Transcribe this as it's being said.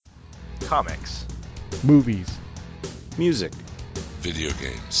Comics. Movies. Music. Video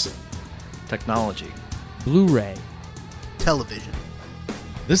games. Technology. Blu-ray. Television.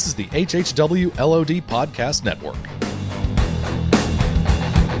 This is the HHW LOD Podcast Network.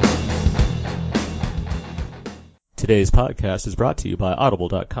 Today's podcast is brought to you by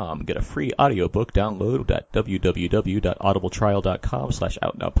Audible.com. Get a free audiobook download at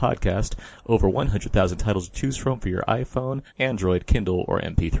www.audibletrial.com/outnowpodcast. Over 100,000 titles to choose from for your iPhone, Android, Kindle, or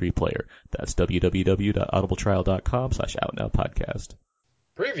MP3 player. That's www.audibletrial.com/outnowpodcast.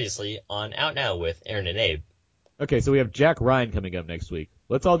 Previously on Out Now with Aaron and Abe. Okay, so we have Jack Ryan coming up next week.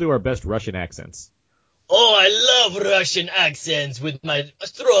 Let's all do our best Russian accents. Oh, I love Russian accents with my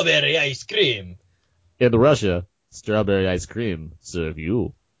strawberry ice cream. In Russia, strawberry ice cream serve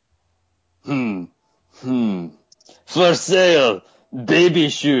you. For sale, baby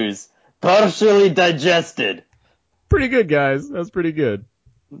shoes, partially digested. Pretty good, guys. That's pretty good.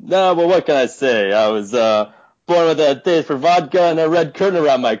 Nah, well, what can I say? I was born with a taste for vodka and a red curtain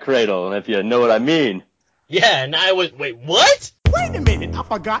around my cradle, if you know what I mean. Yeah, and I was... Wait, what? Wait a minute, I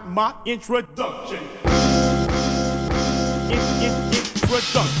forgot my introduction. Introduction.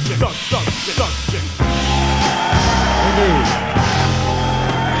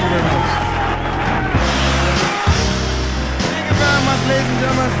 Thank you very much, ladies and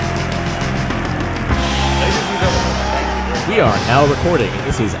gentlemen. We are now recording, and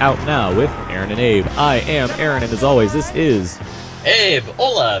this is Out Now with Aaron and Abe. I am Aaron, and as always, this is... Abe,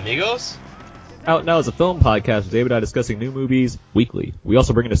 hola, amigos. Out Now is a film podcast with Abe and I discussing new movies weekly. We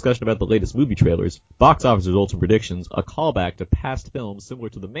also bring a discussion about the latest movie trailers, box office results and predictions, a callback to past films similar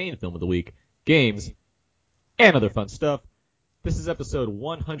to the main film of the week, games, and other fun stuff. This is episode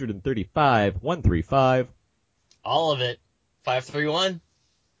 135. All of it. 531.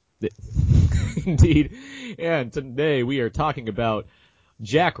 Indeed. And today we are talking about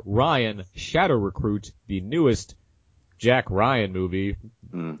Jack Ryan, Shadow Recruit, the newest Jack Ryan movie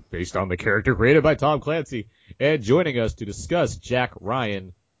based on the character created by Tom Clancy. And joining us to discuss Jack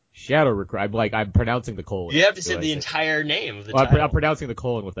Ryan, Shadow Recruit. I'm pronouncing the colon. You have to say the entire name of the title. I'm pronouncing the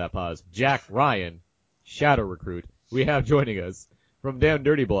colon with that pause. Jack Ryan, Shadow Recruit. We have joining us from Damn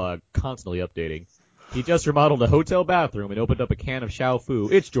Dirty Blog, constantly updating. He just remodeled a hotel bathroom and opened up a can of Xiao Fu.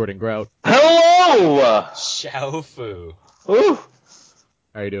 It's Jordan Grout. Hello! Xiao Fu. Ooh.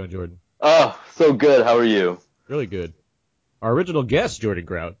 How are you doing, Jordan? Oh, so good. How are you? Really good. Our original guest, Jordan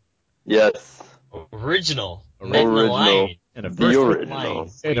Grout. Yes. Original. And a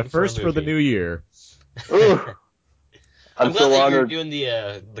first for the new year. Ooh. I'm glad that you're doing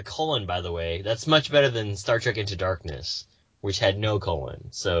the colon, by the way. That's much better than Star Trek Into Darkness, which had no colon,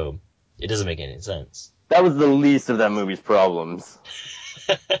 so it doesn't make any sense. That was the least of that movie's problems.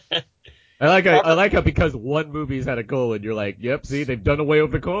 I like how because one movie's had a colon, you're like, yep, see, they've done away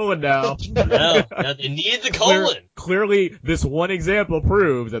with the colon now. No, they need the colon. Clearly, this one example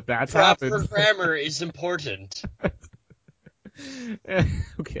proves that that's happened. Proper grammar is important.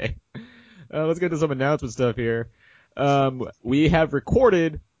 Okay. Let's get to some announcement stuff here. We have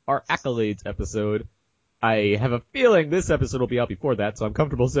recorded our accolades episode. I have a feeling this episode will be out before that, so I'm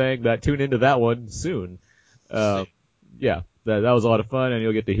comfortable saying that tune into that one soon. Yeah, that was a lot of fun, and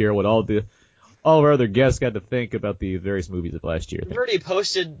you'll get to hear what all of our other guests got to think about the various movies of last year. We've already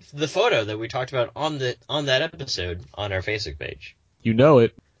posted the photo that we talked about on that episode on our Facebook page. You know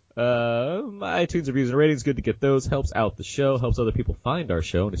it. iTunes reviews and ratings, good to get those. Helps out the show, helps other people find our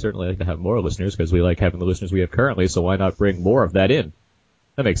show, and we certainly like to have more listeners because we like having the listeners we have currently, so why not bring more of that in?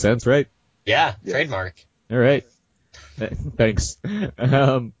 That makes sense, right? Yeah, yes. Trademark. All right. Thanks.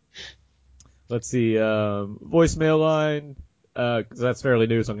 Let's see. Voicemail line. That's fairly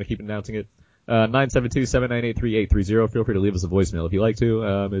new, so I'm going to keep announcing it. 972-798-3830. Feel free to leave us a voicemail if you like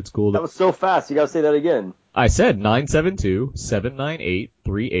to. It's cool. That was so fast. You got to say that again. I said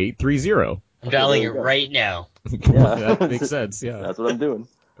 972-798-3830. I'm dialing it right now. Yeah. That makes sense, yeah. That's what I'm doing.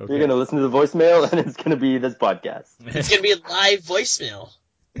 Okay. You're going to listen to the voicemail, and it's going to be this podcast. It's going to be a live voicemail.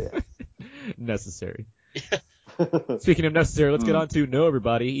 Yeah. Necessary. Speaking of necessary, let's get on to Know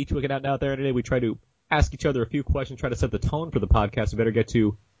Everybody. Each week out there today, we try to ask each other a few questions, try to set the tone for the podcast. We better get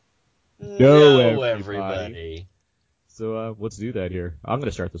to Know Everybody. So let's do that here. I'm going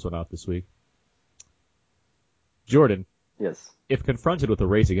to start this one off this week. Jordan. Yes. If confronted with a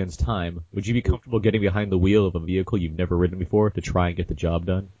race against time, would you be comfortable getting behind the wheel of a vehicle you've never ridden before to try and get the job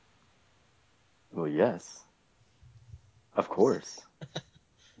done? Well, yes. Of course.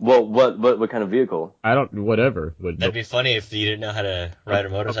 Well, what kind of vehicle? Whatever. That'd be funny if you didn't know how to ride a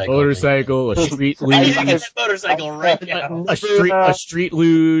motorcycle. A motorcycle, a street luge. I get that motorcycle right now. A street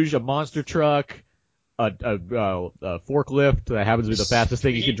luge, a monster truck, forklift that happens to be the fastest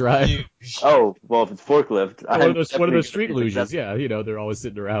thing you can drive. Oh, well, if it's forklift. One of those street luges, yeah, they're always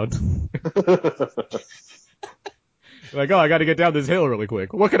sitting around. Like, oh, I gotta get down this hill really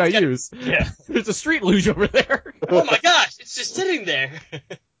quick. What can I use? Yeah. There's a street luge over there. Oh my gosh, it's just sitting there.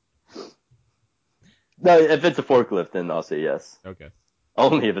 No, if it's a forklift, then I'll say yes. Okay.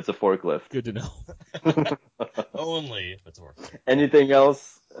 Only if it's a forklift. Good to know. Only if it's a forklift. Anything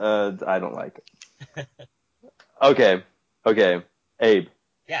else? I don't like it. Okay. Abe.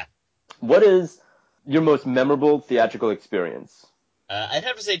 Yeah. What is your most memorable theatrical experience? I'd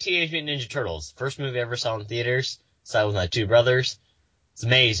have to say Teenage Mutant Ninja Turtles. First movie I ever saw in theaters. Saw it with my two brothers. It's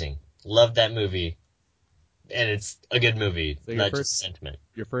amazing. Loved that movie. And it's a good movie, So not just sentiment.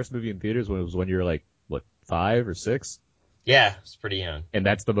 Your first movie in theaters was when you were like, what, 5 or 6? Yeah, it's pretty young. And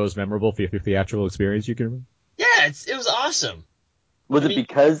that's the most memorable theatrical experience you can remember? Yeah, it was awesome. Was it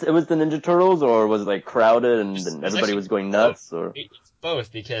because it was the Ninja Turtles, or was it like crowded and everybody was going nuts? Or It's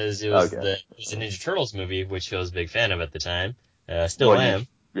both, because it was it was a Ninja Turtles movie, which I was a big fan of at the time. Still am.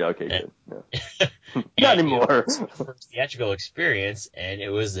 Yeah, okay, good. Yeah. Not anymore. It was the first theatrical experience, and it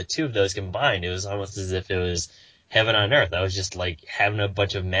was the two of those combined. It was almost as if it was heaven on earth. I was just like having a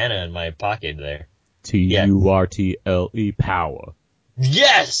bunch of mana in my pocket there. Turtle power.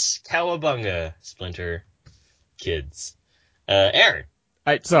 Yes! Cowabunga, Splinter kids. Aaron.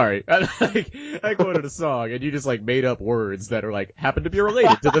 Sorry, I quoted a song, and you just like made up words that are like happen to be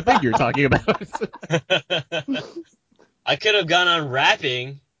related to the thing you're talking about. I could have gone on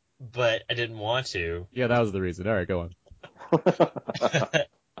rapping, but I didn't want to. Yeah, that was the reason. All right, go on.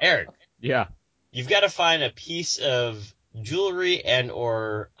 Aaron. Yeah. You've got to find a piece of jewelry and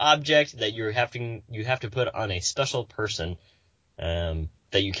or object that you have to put on a special person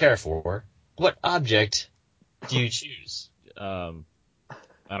that you care for. What object do you choose? I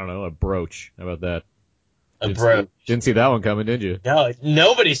don't know, a brooch. How about that? Brooch. Didn't see that one coming, did you? No,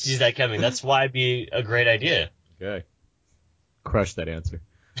 nobody sees that coming. That's why it'd be a great idea. Okay. Crush that answer.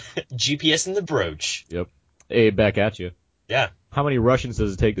 GPS in the brooch. Yep. Hey, back at you. Yeah. How many Russians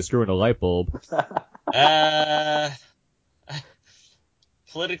does it take to screw in a light bulb?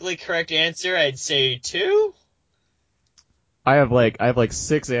 Politically correct answer, I'd say 2. I have like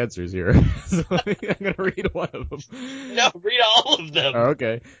 6 answers here. So I'm gonna read one of them. No, read all of them. Oh,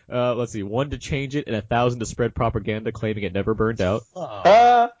 okay. Let's see. 1 to change it and 1,000 to spread propaganda claiming it never burned out.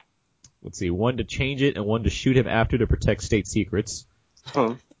 Let's see. 1 to change it and 1 to shoot him after to protect state secrets.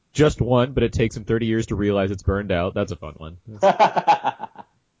 Just 1, but it takes him 30 years to realize it's burned out. That's a fun one.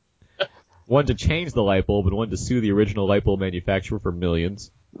 1 to change the light bulb and 1 to sue the original light bulb manufacturer for millions.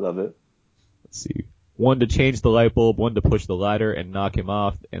 Love it. Let's see. 1 to change the light bulb, 1 to push the ladder and knock him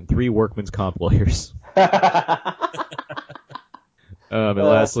off, and 3 workman's comp lawyers. And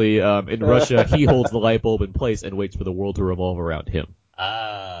lastly, in Russia, he holds the light bulb in place and waits for the world to revolve around him.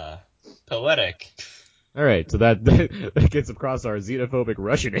 Poetic. All right, so that gets across our xenophobic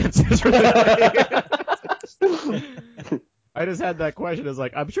Russian answers for the day. I just had that question. I was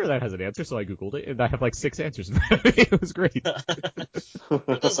like, I'm sure that has an answer, so I Googled it, and I have like 6 answers. It was great.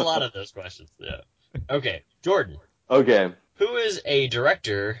 There's a lot of those questions, yeah. Okay, Jordan. Okay. Who is a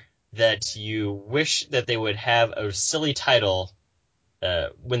director that you wish that they would have a silly title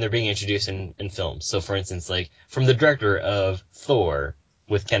when they're being introduced in films? So, for instance, like, from the director of Thor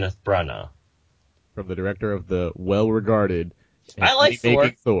with Kenneth Branagh. From the director of the well-regarded I like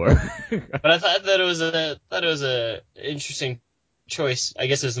Thor. But I thought that it was a interesting choice. I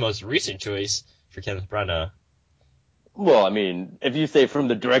guess it was the most recent choice for Kenneth Branagh. Well, I mean, if you say from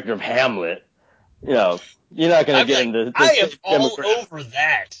the director of Hamlet, you know, you're not going to get into... I am all over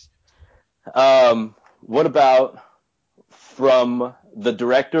that. What about from the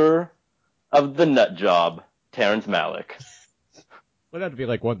director of The Nut Job, Terrence Malick? Would have to be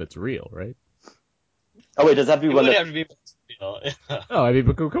like one that's real, right? Oh wait, does that have to be one that... Have to be real. Oh, I mean,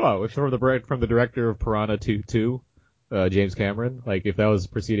 but come on, from the director of Piranha 2, James Cameron. Like, if that was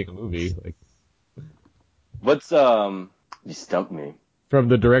preceding a movie, like... What's, you stumped me. From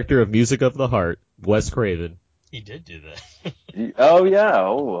the director of Music of the Heart, Wes Craven. He did do that. Oh, yeah.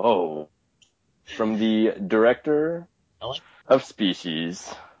 Oh. From the director of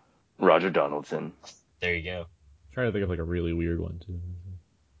Species, Roger Donaldson. There you go. I'm trying to think of like a really weird one, too.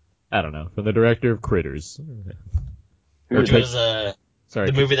 I don't know. From the director of Critters. Which was, sorry,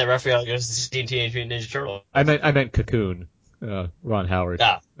 the movie that Raphael goes to see in Teenage Mutant Ninja Turtle. I meant Cocoon. Ron Howard.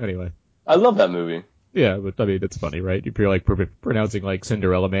 Anyway. I love that movie. Yeah, but I mean, it's funny, right? If you're like pronouncing like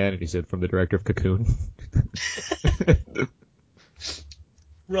Cinderella Man, and you said from the director of Cocoon.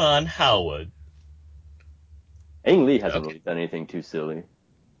 Ron Howard. Ang Lee hasn't really done anything too silly.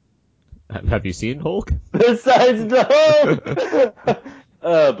 Have you seen Hulk? Besides the Hulk.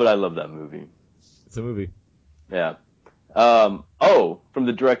 But I love that movie. It's a movie. Yeah. From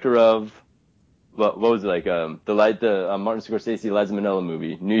the director of what was it like? The Martin Scorsese Liza Minnelli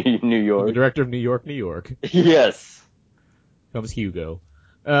movie, New The York. director of New York, New York. Yes. Comes Hugo.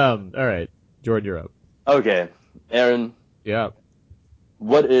 All right, Jordan, you're up. Okay, Aaron. Yeah.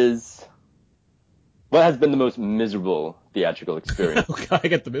 What has been the most miserable theatrical experience? I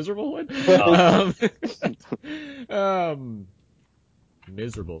get the miserable one.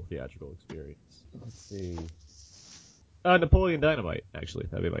 Miserable theatrical experience. Let's see. Napoleon Dynamite. Actually,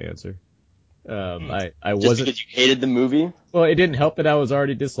 that'd be my answer. I Just wasn't. because you hated the movie? Well, it didn't help that I was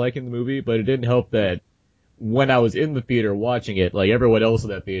already disliking the movie, but it didn't help that when I was in the theater watching it, like everyone else in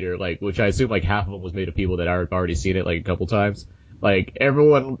that theater, like which I assume like half of them was made of people that had already seen it like a couple times. Like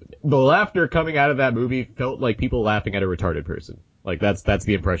everyone, the laughter coming out of that movie felt like people laughing at a retarded person. Like that's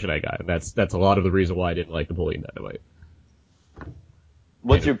the impression I got, and that's a lot of the reason why I didn't like Napoleon Dynamite.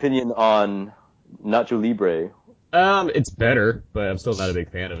 What's your opinion on Nacho Libre? It's better, but I'm still not a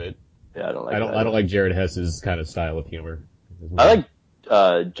big fan of it. Yeah, I don't like. I don't like Jared Hess's kind of style of humor. I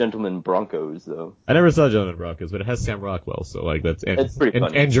like Gentleman Broncos though. I never saw Gentleman Broncos, but it has Sam Rockwell, so like It's pretty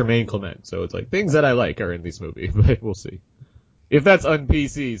funny. and Jermaine Clement, so it's like things that I like are in this movie, but we'll see. If that's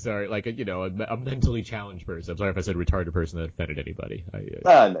un-PC, sorry, like a mentally challenged person. I'm sorry if I said retarded person that offended anybody. No,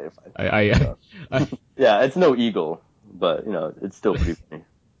 you're fine. Yeah, it's no Eagle, but it's still pretty funny.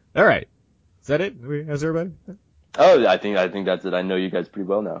 All right, is that it? Has everybody? Oh, I think that's it. I know you guys pretty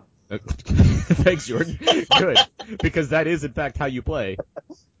well now. Thanks, Jordan. Good, because that is in fact how you play.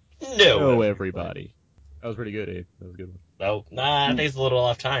 No, everybody. That was pretty good, Abe. That was a good one. No, I think it's a little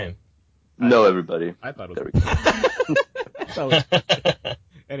off time. No, everybody. I thought it There was. we go.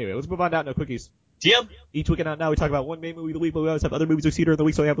 Anyway, let's move on now to quickies. Yep. Each week and out now we talk about one main movie of the week, but we always have other movies we see during the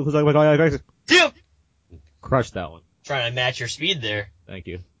week, so we have to talk about. Yep. Crush that one. Trying to match your speed there. Thank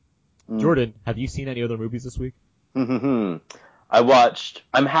you. Jordan, have you seen any other movies this week? I'm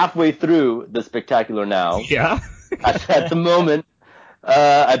halfway through The Spectacular Now. Yeah. At the moment,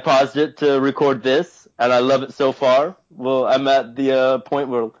 I paused it to record this, and I love it so far. Well, I'm at the point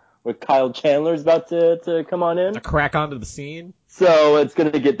where Kyle Chandler is about to come on in. To crack onto the scene. So it's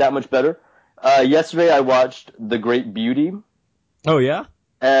going to get that much better. Yesterday I watched The Great Beauty. Oh, yeah?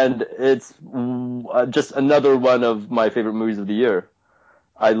 And it's just another one of my favorite movies of the year.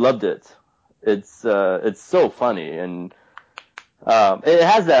 I loved it. It's so funny, and it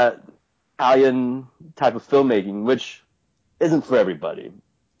has that Italian type of filmmaking, which isn't for everybody.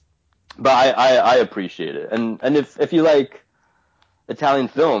 But I appreciate it. And if you like Italian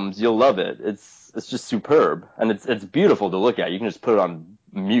films, you'll love it. It's just superb, and it's beautiful to look at. You can just put it on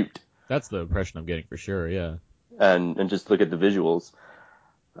mute. That's the impression I'm getting for sure, yeah. And just look at the visuals.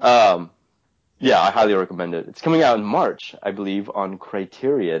 Yeah, I highly recommend it. It's coming out in March, I believe, on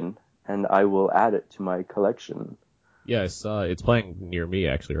Criterion, and I will add it to my collection. Yeah, I saw it's playing near me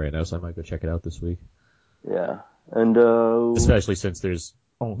actually right now, so I might go check it out this week. Yeah, and especially since there's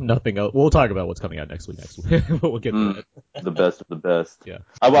nothing else. We'll talk about what's coming out next week. We'll get to that. The best of the best. Yeah.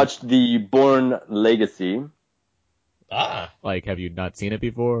 I watched The Bourne Legacy. Like, have you not seen it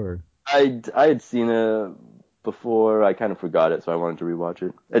before? Or? I had seen it before. I kind of forgot it, so I wanted to rewatch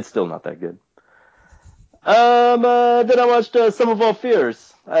it. It's still not that good. Then I watched Sum of All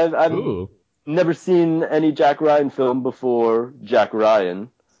Fears. I've never seen any Jack Ryan film before Jack Ryan,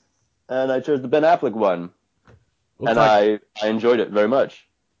 and I chose the Ben Affleck one, I enjoyed it very much.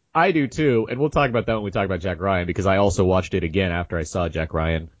 I do too, and we'll talk about that when we talk about Jack Ryan, because I also watched it again after I saw Jack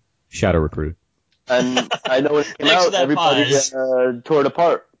Ryan, Shadow Recruit. And I know when it came out, everybody tore it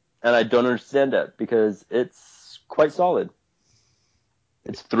apart, and I don't understand that, because it's quite solid.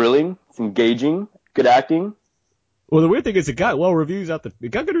 It's thrilling, it's engaging, good acting. Well, the weird thing is it got good reviews at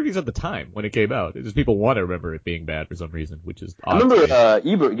the time when it came out. It's just people want to remember it being bad for some reason, which is odd. I remember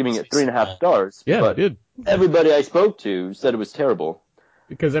Ebert giving it 3.5 stars. Yeah, but it did. Everybody I spoke to said it was terrible.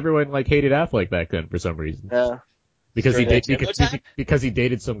 Because everyone hated Affleck back then for some reason. Yeah. Because he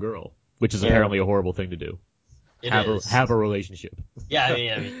dated some girl, which is apparently a horrible thing to do. Have a relationship. Yeah, I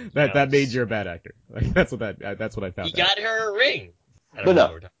mean that made you a bad actor. That's what I found. He got her a ring. But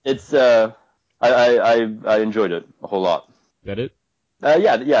no, it's I enjoyed it a whole lot. That it?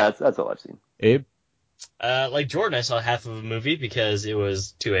 Yeah, that's all I've seen. Abe? Like Jordan, I saw half of a movie because it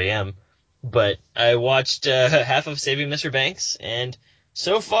was 2 a.m. But I watched half of Saving Mr. Banks, and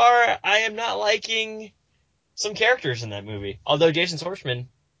so far I am not liking some characters in that movie. Although Jason Schwartzman,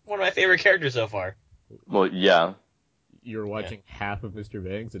 one of my favorite characters so far. Well, yeah. You're watching half of Mr.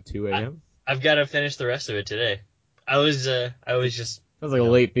 Banks at 2 a.m.? I've got to finish the rest of it today. I was just Sounds like a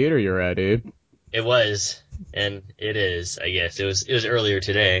late theater you're at, dude. It was, and it is, I guess. It was earlier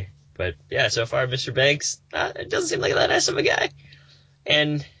today. But yeah, so far, Mr. Banks, it doesn't seem like that nice of a guy.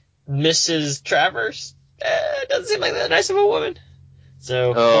 And Mrs. Travers, doesn't seem like that nice of a woman.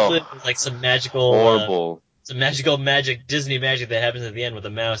 So hopefully there's like some magical, Horrible. some magical magic, Disney magic that happens at the end with a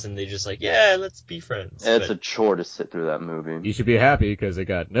mouse, and they just like, yeah, let's be friends. It's a chore to sit through that movie. You should be happy because it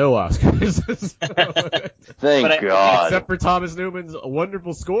got no Oscars. Thank God. Except for Thomas Newman's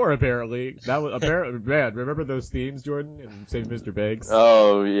wonderful score, apparently. That was apparently man. Remember those themes, Jordan, in Save Mr. Banks?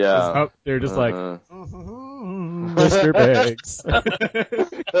 Oh yeah. They're just like Mr. Banks.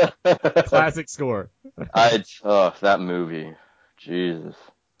 Classic score. That movie. Jesus.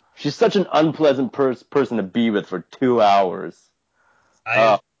 She's such an unpleasant person to be with for 2 hours.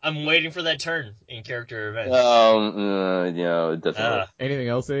 I'm waiting for that turn in character events. It doesn't work. Anything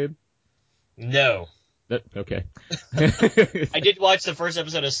else, Abe? No. Okay. I did watch the first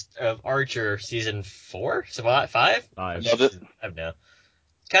episode of Archer season 4? So 5? 5. Love it. I don't know.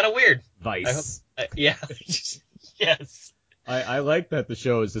 Kind of weird. Vice. Yeah. Yes. I like that the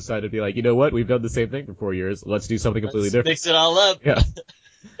show has decided to be like, you know what? We've done the same thing for 4 years. Let's do something completely different. Mix it all up. Yeah.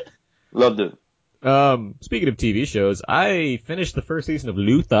 Loved it. Speaking of TV shows, I finished the first season of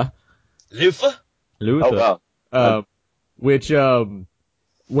Luther. Lufa? Luther. Oh wow. Which, when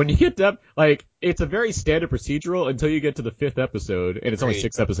you get up, like, it's a very standard procedural until you get to the 5th episode, and it's only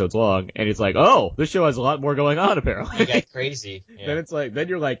 6 episodes long, and it's like, oh, this show has a lot more going on, apparently. It got crazy. Yeah. Then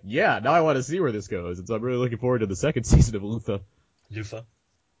you're like, yeah, now I want to see where this goes, and so I'm really looking forward to the second season of Luther. Lufa.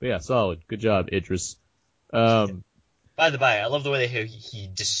 But yeah, solid. Good job, Idris. By the by, I love the way he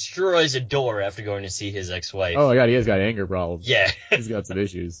destroys a door after going to see his ex-wife. Oh my god, he has got anger problems. Yeah. He's got some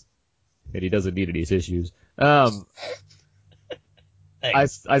issues. And he doesn't need any issues. I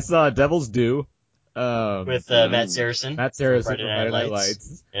saw Devil's Due. With Matt Saracen. Matt Saracen from from Friday Night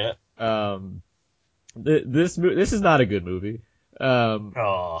Lights. Yeah. This is not a good movie.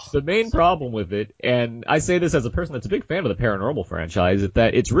 The main problem with it, and I say this as a person that's a big fan of the Paranormal franchise, is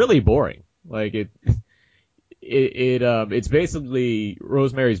that it's really boring. Like it's basically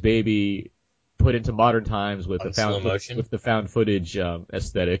Rosemary's Baby put into modern times with the found footage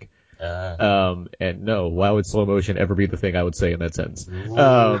aesthetic. And no, why would slow motion ever be the thing I would say in that sentence? And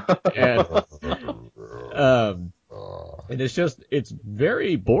it's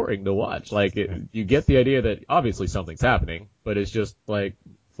very boring to watch. Like, you get the idea that obviously something's happening, but it's just like,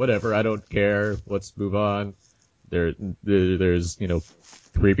 whatever, I don't care, let's move on. There's,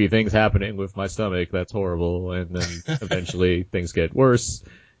 creepy things happening with my stomach, that's horrible, and then eventually things get worse,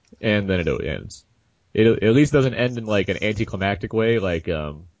 and then it ends. It at least doesn't end in like an anticlimactic way, like,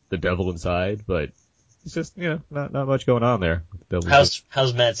 The Devil Inside, but it's just, not much going on there.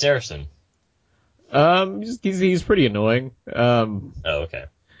 How's Matt Saracen? He's pretty annoying. Okay.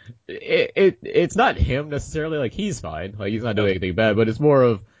 It's not him necessarily, like, he's fine, like, he's not doing anything bad, but it's more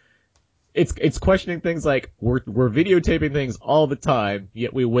of, it's questioning things like, we're videotaping things all the time,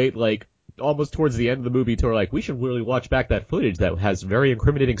 yet we wait, like, almost towards the end of the movie to, like, we should really watch back that footage that has very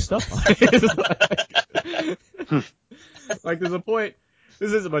incriminating stuff on it. Like, there's a point,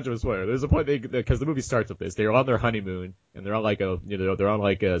 this isn't much of a spoiler, there's a point, because the movie starts with this, they're on their honeymoon, and they're on like they're on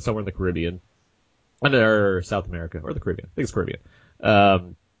like somewhere in the Caribbean, or South America, or the Caribbean, I think it's Caribbean,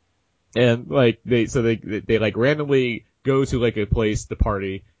 and like, they like randomly go to like a place to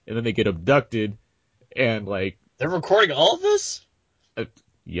party, and then they get abducted, and like... They're recording all of this?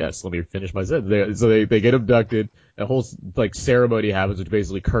 Yes, let me finish my sentence. So they get abducted, a whole like ceremony happens which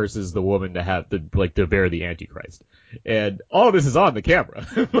basically curses the woman to bear the Antichrist. And all of this is on the camera,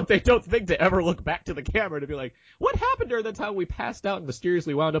 but they don't think to ever look back to the camera to be like, what happened during the time we passed out and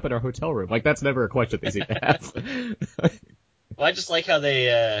mysteriously wound up in our hotel room? Like, that's never a question they seem to have. Well, I just like how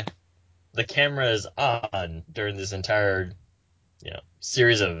the camera is on during this entire,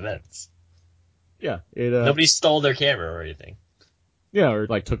 series of events. Yeah. Nobody stole their camera or anything. Yeah, or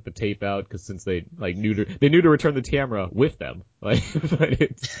like took the tape out because since they knew to return the camera with them. Like, but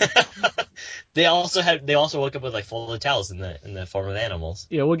it's... They also woke up with like folded towels in the form of animals.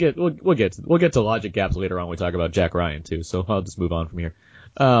 Yeah, we'll get to logic gaps later on when we talk about Jack Ryan too. So I'll just move on from here.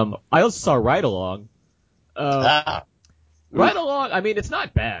 I also saw Ride Along. Ride Along, I mean, it's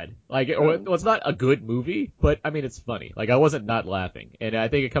not bad. Like, it's not a good movie, but I mean, it's funny. Like, I wasn't not laughing, and I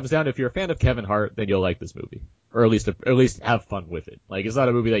think it comes down to if you're a fan of Kevin Hart, then you'll like this movie, or at least have fun with it. Like, it's not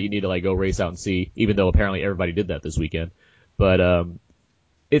a movie that you need to like go race out and see, even though apparently everybody did that this weekend. But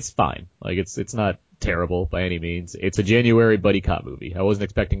it's fine. Like, it's not terrible by any means. It's a January buddy cop movie. I wasn't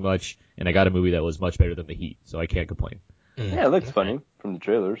expecting much, and I got a movie that was much better than The Heat, so I can't complain. Yeah, it looks funny from the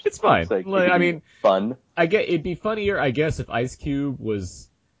trailers. It's fine. Looks like Like, it could I be mean, fun. it'd be funnier, I guess, if Ice Cube was.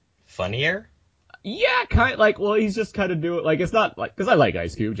 Funnier? Yeah, kind of like. Well, he's just kind of doing like it's not like because I like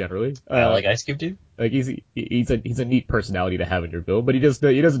Ice Cube generally. I like Ice Cube too. Like he's a neat personality to have in your film, but he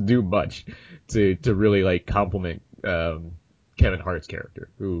doesn't do much to really like compliment Kevin Hart's character.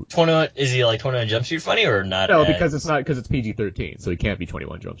 Who 21 is he like 21 Jump Street funny or not? no, because it's PG-13, so he can't be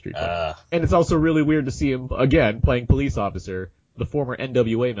 21 Jump Street. Uh, And it's also really weird to see him again playing police officer, the former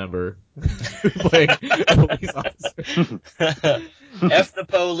NWA member playing a police officer. F the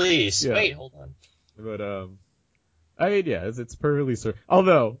police. Yeah. Wait, hold on. But I mean, yeah, it's perfectly sir.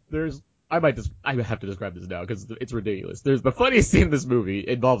 Although I have to describe this now because it's ridiculous. There's the funniest scene in this movie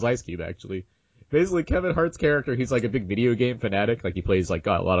involves Ice Cube actually. Basically, Kevin Hart's character, he's like a big video game fanatic. Like he plays like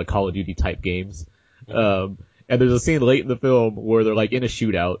a lot of Call of Duty type games. And there's a scene late in the film where they're like in a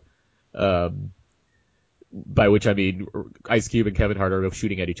shootout. By which I mean Ice Cube and Kevin Hart are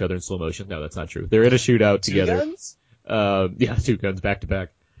shooting at each other in slow motion. No, that's not true. They're in a shootout together. 2 guns? Yeah, 2 guns back to back.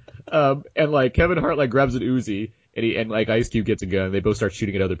 And like Kevin Hart like grabs an Uzi and like Ice Cube gets a gun. They both start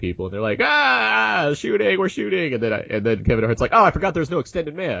shooting at other people and they're like, shooting, we're shooting. And then Kevin Hart's like, I forgot there's no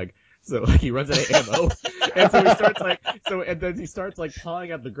extended mag. So like he runs out of ammo. And so he starts and then he starts like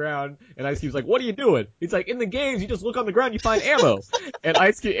pawing at the ground and Ice Cube's like, what are you doing? He's like, in the games, you just look on the ground, you find ammo. And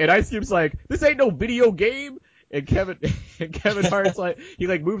Ice Cube's like, this ain't no video game. And Kevin Hart's like, he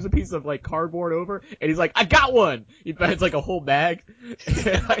like moves a piece of like cardboard over, and he's like, I got one! He finds like a whole bag.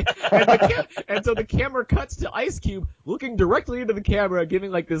 And so the camera cuts to Ice Cube looking directly into the camera, giving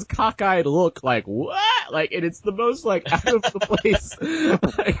like this cockeyed look, like, what? Like, and it's the most like out of the place,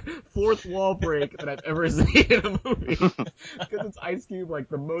 like, fourth wall break that I've ever seen in a movie. Because it's Ice Cube, like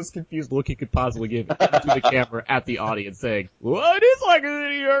the most confused look he could possibly give into the camera at the audience saying, well, it is like a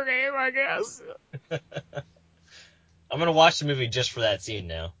video game, I guess. I'm gonna watch the movie just for that scene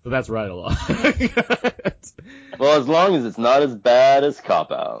now. So that's right a lot. Well, as long as it's not as bad as Cop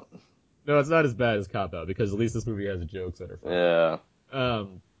Out. No, it's not as bad as Cop Out because at least this movie has jokes that are funny. Yeah.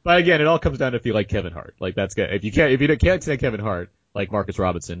 But again, it all comes down to if you like Kevin Hart. Like that's good. If you can't say Kevin Hart, like Marcus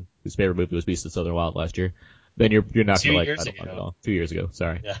Robinson, whose favorite movie was Beast of Southern Wild last year, then you're not gonna like years Idle Mind ago. at all. 2 years ago,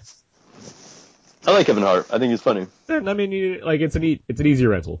 sorry. Yeah. I like Kevin Hart. I think he's funny. Then I mean, it's an easy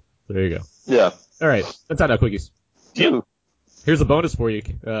rental. So there you go. Yeah. All right, that's out now, quickies. Yep. Here's a bonus for you,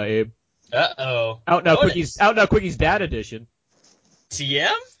 Abe. Uh-oh. Out now, Bonus. quickies, Dad edition.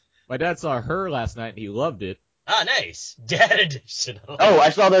 TM? My dad saw Her last night and he loved it. Ah, nice. Dad edition. Oh,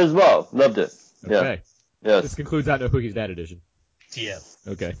 I saw that as well. Loved it. Yeah. Okay. Yes. This concludes Out now, quickies, Dad edition. TM.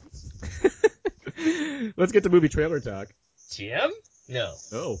 Okay. Let's get to movie trailer talk. TM? No.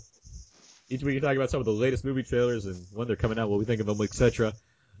 Oh. Each week we talk about some of the latest movie trailers and when they're coming out, what we think of them, etc.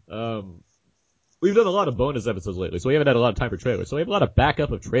 We've done a lot of bonus episodes lately, so we haven't had a lot of time for trailers. So we have a lot of backup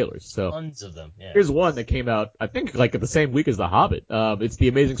of trailers. So Tons of them, yeah. here's one that came out, I think, like at the same week as The Hobbit. It's The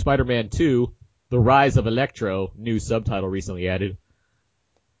Amazing Spider-Man 2, The Rise of Electro, new subtitle recently added.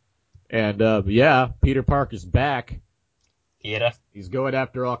 And, yeah, Peter Parker's back. Peter. He's going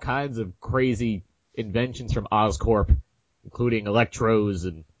after all kinds of crazy inventions from Oscorp, including Electros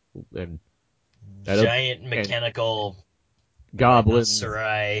and Giant mechanical goblins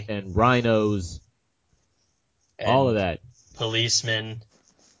Sarai. and rhinos. And All of that. Policemen.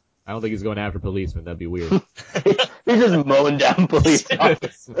 I don't think he's going after policemen. That'd be weird. He's just mowing down police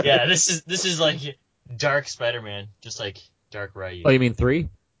officers. Yeah, this is like Dark Spider-Man, just like Dark Ryu. Oh, you mean 3?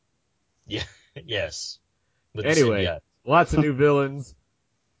 Yeah, yes. With the Anyway, symbiote. lots of new villains.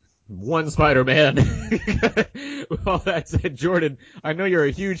 One Spider-Man. With all that said, Jordan, I know you're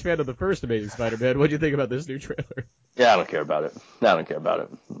a huge fan of the first Amazing Spider-Man. What do you think about this new trailer? Yeah, I don't care about it.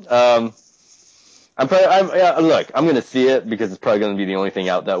 Look, I'm gonna see it because it's probably gonna be the only thing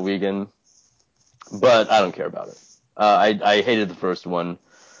out that weekend. But I don't care about it. I hated the first one.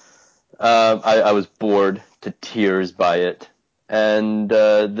 I was bored to tears by it, and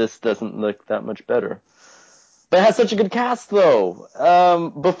this doesn't look that much better. But it has such a good cast, though.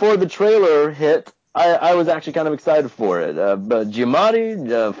 Before the trailer hit, I was actually kind of excited for it. But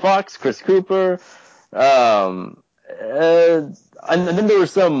Giamatti, Fox, Chris Cooper, and then there were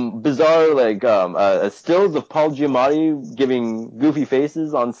some bizarre, stills of Paul Giamatti giving goofy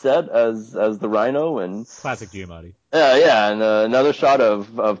faces on set as the Rhino, and Classic Giamatti. and another shot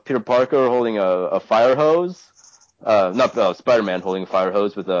of Peter Parker holding a fire hose. Spider-Man holding a fire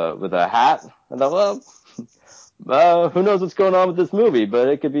hose with a hat. I thought, well, who knows what's going on with this movie, but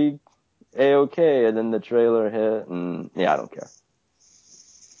it could be A-okay. And then the trailer hit, and yeah, I don't care.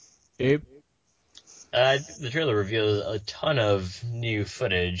 Abe? The trailer reveals a ton of new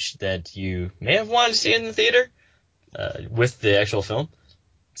footage that you may have wanted to see in the theater. with the actual film.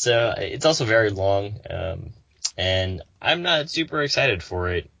 So it's also very long, and I'm not super excited for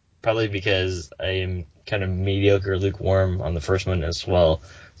it, probably because I am kind of mediocre, lukewarm on the first one as well.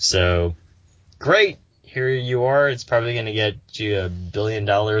 So, great, here you are. It's probably going to get you $1 billion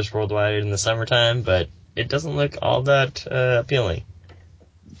worldwide in the summertime, but it doesn't look all that appealing.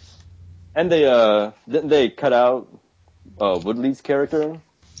 And they didn't they cut out Woodley's character?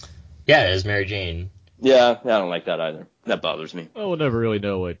 Yeah, as Mary Jane. Yeah, I don't like that either. That bothers me. Well, we'll never really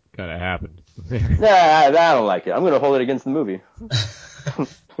know what kind of happened. Nah, I don't like it. I'm gonna hold it against the movie.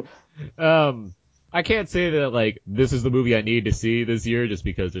 I can't say that, like, this is the movie I need to see this year just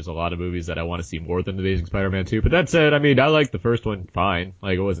because there's a lot of movies that I want to see more than The Amazing Spider-Man 2. But that said, I mean, I liked the first one fine.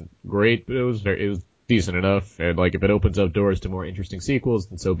 Like, it wasn't great, but it was decent enough. And, like, if it opens up doors to more interesting sequels,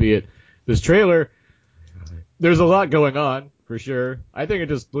 then so be it. This trailer, there's a lot going on, for sure. I think it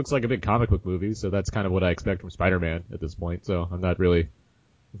just looks like a big comic book movie, so that's kind of what I expect from Spider-Man at this point. So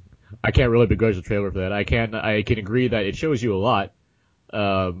I can't really begrudge the trailer for that. I can agree that it shows you a lot.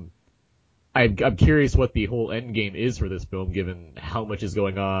 I'm curious what the whole end game is for this film, given how much is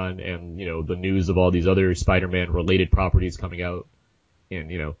going on and, you know, the news of all these other Spider-Man related properties coming out in,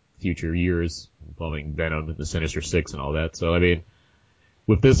 you know, future years involving Venom and the Sinister Six and all that. So, I mean,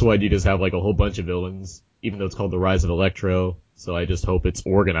 with this one, you just have like a whole bunch of villains, even though it's called The Rise of Electro. So I just hope it's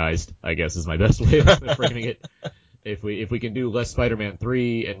organized, I guess is my best way of framing it. If we can do less Spider-Man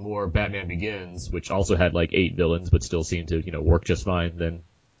 3 and more Batman Begins, which also had like 8 villains but still seemed to, you know, work just fine, then,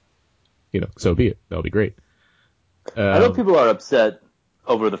 you know, so be it. That'll be great. I know people are upset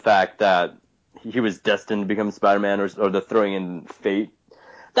over the fact that he was destined to become Spider-Man or the throwing in fate.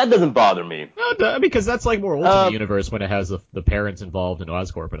 That doesn't bother me. No, because that's like more Ultimate Universe when it has the parents involved in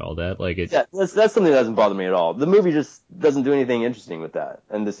Oscorp and all that. Like it's yeah, that's something that doesn't bother me at all. The movie just doesn't do anything interesting with that,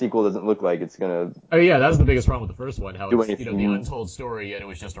 and the sequel doesn't look like it's gonna. Oh yeah, that's the biggest problem with the first one. How Do it's, you know, the anything. untold story, and it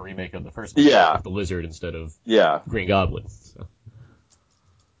was just a remake of the first one. Yeah. With the Lizard instead of Yeah. Green Goblin. So.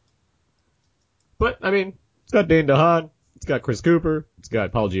 But I mean, it's got Dane DeHaan, it's got Chris Cooper, it's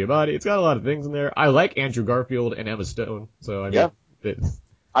got Paul Giamatti, it's got a lot of things in there. I like Andrew Garfield and Emma Stone, so I mean, Yeah.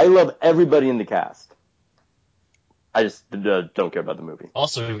 I love everybody in the cast. I just don't care about the movie.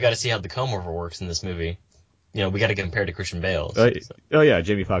 Also, we've got to see how the comb-over works in this movie. You know, we got to compare to Christian Bale. Oh yeah,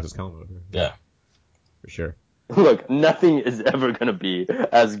 Jamie Foxx's comb over. Yeah. For sure. Look, nothing is ever going to be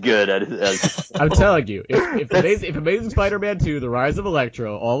as good as I'm telling you, if Amazing Spider-Man 2, The Rise of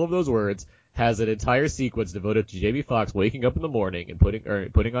Electro, all of those words, has an entire sequence devoted to Jamie Foxx waking up in the morning and putting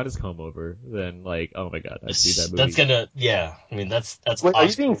on his comb over, then like, oh my god, I see that movie. That's gonna, yeah. I mean, that's. Wait, are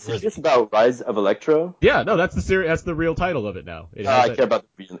you being serious about Rise of Electro? Yeah, no, that's the real title of it now. I care about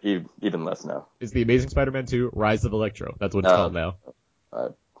the even less now. It's The Amazing Spider-Man 2, Rise of Electro. That's what it's called now. Yeah,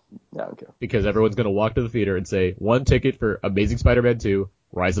 I don't care. Because everyone's gonna walk to the theater and say, 1 ticket for Amazing Spider-Man 2,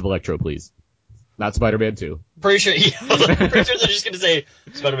 Rise of Electro, please. Not Spider-Man 2. Pretty sure they're just gonna say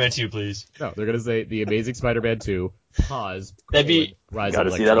Spider-Man 2, please. No, they're gonna say The Amazing Spider-Man 2, pause, That'd be Rise Gotta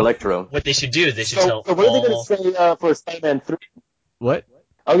of Electro. see that Electro. What they should do is they should So what are they gonna say for Spider-Man 3? What?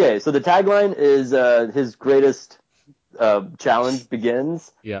 Okay, so the tagline is his greatest challenge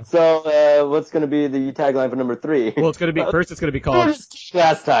begins. Yeah. So what's gonna be the tagline for number 3? Well, it's gonna be called.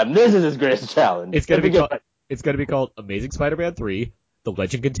 Last time, this is his greatest challenge. It's gonna be called Amazing Spider-Man 3. The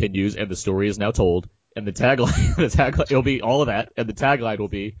legend continues, and the story is now told. And the tagline, it'll be all of that, and the tagline will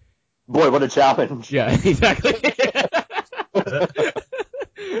be, boy, what a challenge. Yeah, exactly.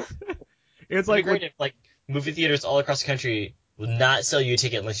 It's like, great if, like, movie theaters all across the country will not sell you a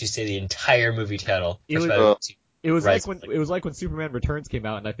ticket unless you say the entire movie title. It was like when Superman Returns came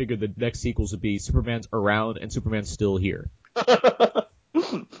out, and I figured the next sequels would be Superman's Around and Superman's Still Here.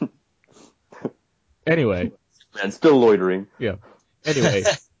 Anyway. Man, still loitering. Yeah. Anyway,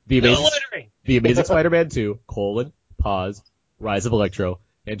 The Amazing Spider-Man 2, pause, Rise of Electro,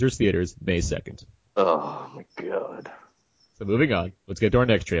 enters theaters May 2nd. Oh my god. So moving on, let's get to our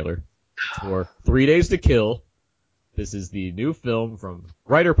next trailer. For 3 Days to Kill. This is the new film from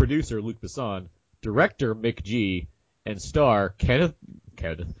writer-producer Luc Besson, director Mick G, and star Kevin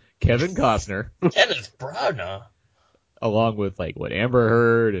Costner. Kenneth Branagh. Along with, like, Amber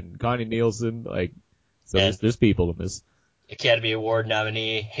Heard and Connie Nielsen, like, so there's people in this. Academy Award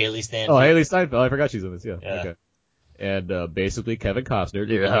nominee Haley Steinfeld. Oh, Haley Steinfeld. I forgot she's in this. Yeah. Okay. And basically Kevin Costner.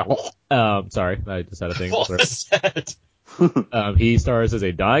 Yeah. Sorry, I just had a thing. What was that? He stars as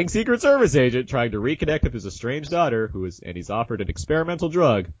a dying Secret Service agent trying to reconnect with his estranged daughter, and he's offered an experimental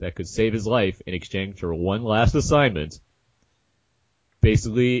drug that could save his life in exchange for one last assignment.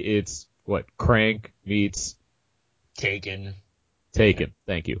 Basically, it's Crank meets Taken. Taken.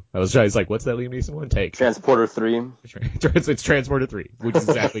 Thank you. I was like, what's that Liam Neeson one? Taken. Transporter 3. It's Transporter 3, which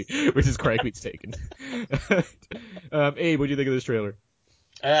is correctly Taken. Abe, what do you think of this trailer?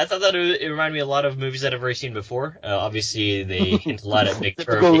 I thought that it reminded me a lot of movies that I've already seen before. Obviously, they hint a lot at Nick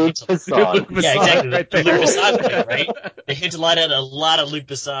Typical Luc Besson. Yeah, exactly. Right the there. Luc Besson thing, right? They hint a lot at a lot of Luc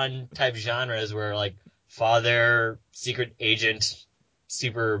Besson type genres where like father, secret agent,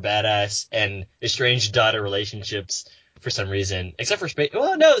 super badass, and estranged daughter relationships for some reason. Except for Space.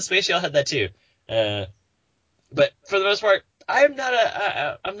 Well, no, Space Shell had that too. But for the most part, I'm not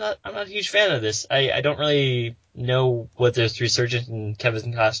a huge fan of this. I don't really know what this resurgence in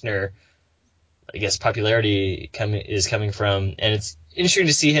Kevin Costner, I guess, popularity is coming from, and it's interesting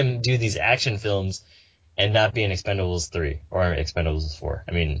to see him do these action films and not be in Expendables 3 or Expendables 4.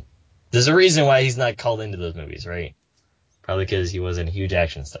 I mean, there's a reason why he's not called into those movies, right? Probably because he wasn't a huge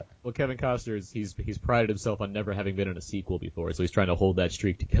action star. Well, Kevin Costner he's prided himself on never having been in a sequel before, so he's trying to hold that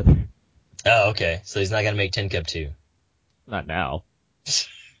streak together. Oh, okay. So he's not gonna make Tin Cup 2. Not now.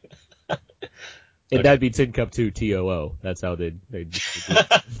 And that'd be Tin Cup 2 TOO. That's how they'd do it.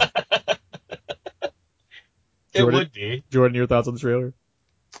 It would be. Jordan, your thoughts on the trailer?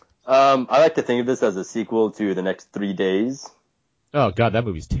 I like to think of this as a sequel to The Next 3 Days. Oh god, that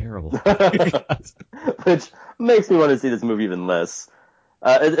movie's terrible. Which makes me want to see this movie even less.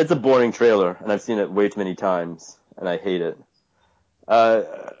 It's a boring trailer, and I've seen it way too many times, and I hate it.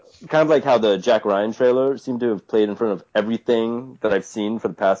 Kind of like how the Jack Ryan trailer seemed to have played in front of everything that I've seen for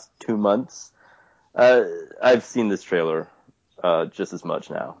the past 2 months. I've seen this trailer just as much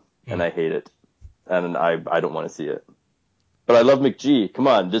now, and I hate it, and I don't want to see it. But I love McG. Come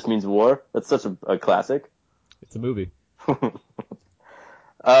on, This Means War. That's such a classic. It's a movie.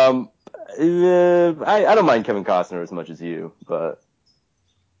 I don't mind Kevin Costner as much as you, but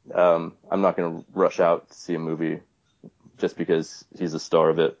I'm not going to rush out to see a movie just because he's a star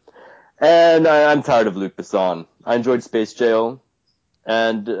of it. And I'm tired of Luc Besson. I enjoyed Space Jail,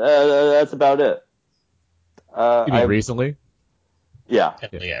 and that's about it. You mean recently? Yeah.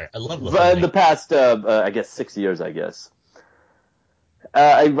 Yeah, I love the past, I guess, 6 years, I guess.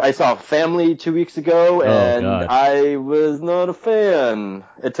 I saw Family 2 weeks ago, and I was not a fan.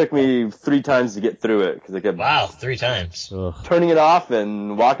 It took me 3 times to get through it, because I kept 3 times. turning it off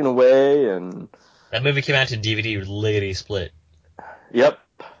and walking away, and that movie came out to DVD lickety split. Yep,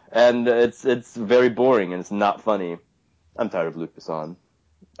 and it's very boring, and it's not funny. I'm tired of Luc Besson.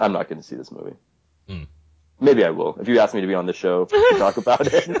 I'm not going to see this movie. Maybe I will. If you ask me to be on the show to talk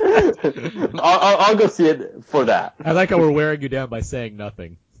about it, I'll go see it for that. I like how we're wearing you down by saying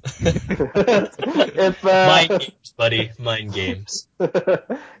nothing. Mind games, buddy. Mind games.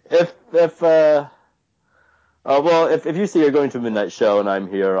 If you see you're going to a midnight show and I'm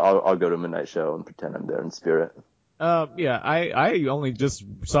here, I'll go to a midnight show and pretend I'm there in spirit. Yeah, I only just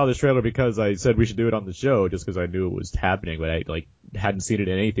saw this trailer because I said we should do it on the show, just because I knew it was happening, but I hadn't seen it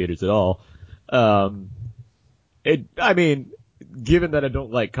in any theaters at all. I mean, given that I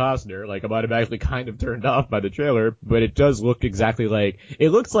don't like Costner, I'm automatically kind of turned off by the trailer, but it does look exactly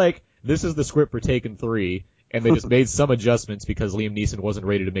it looks like this is the script for Taken 3, and they just made some adjustments because Liam Neeson wasn't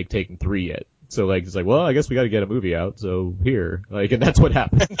ready to make Taken 3 yet. So it's well, I guess we gotta get a movie out, so here. And that's what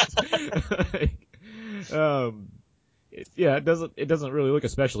happened. It doesn't really look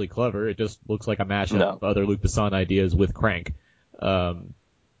especially clever. It just looks like a mashup of other Luc Besson ideas with Crank.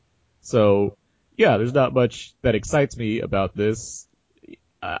 So, yeah, there's not much that excites me about this.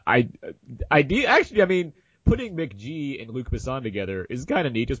 Putting McG and Luc Besson together is kind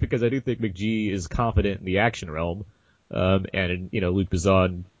of neat, just because I do think McG is confident in the action realm, and Luc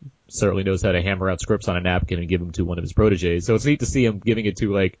Besson certainly knows how to hammer out scripts on a napkin and give them to one of his proteges. So it's neat to see him giving it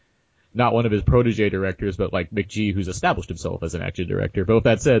to not one of his protege directors, but McG, who's established himself as an action director. But with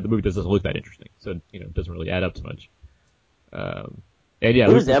that said, the movie doesn't look that interesting, so it doesn't really add up to much.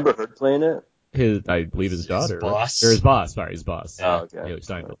 Who's Amber Heard playing it? I believe his daughter. His boss. Or his boss, sorry, his boss. Oh, okay. Haley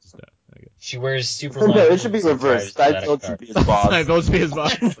Steinfeld's daughter. She wears super No, it should be reversed. Steinfeld should be his boss. Steinfeld should be his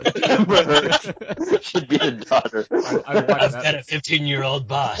boss. Amber Heard should be the daughter. I've got a 15-year-old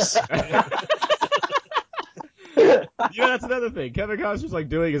boss. That's another thing. Kevin Costner's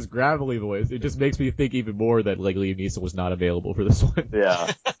doing his gravelly voice. It just makes me think even more that Liam Neeson was not available for this one.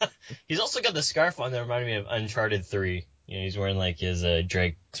 Yeah. He's also got the scarf on that reminded me of Uncharted 3. He's wearing his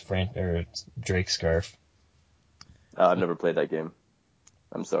Drake scarf. I've never played that game.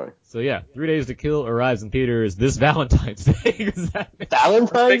 I'm sorry. So yeah, 3 Days to Kill arrives in theaters this Valentine's Day.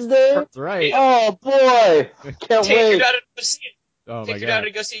 Valentine's Day? That's right. Oh boy, can't Take your wait. daughter to see it. Oh my Take it out god.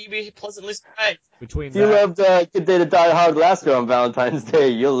 to go see you be pleasantly surprised. Between If you that, loved Good Day to Die Hard last year on Valentine's Day,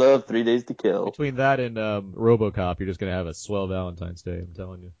 you'll love 3 Days to Kill. between that and RoboCop, you're just gonna have a swell Valentine's Day. I'm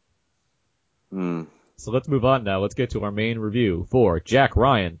telling you. Hmm. So let's move on now. Let's get to our main review for Jack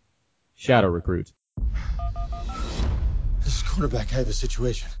Ryan, Shadow Recruit. This is quarterback. I have a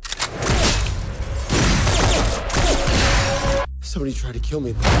situation. Somebody tried to kill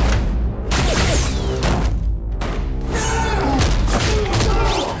me.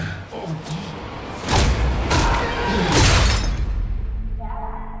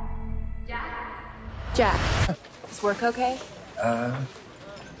 Jack, is work okay?